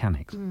quantum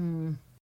mechanics.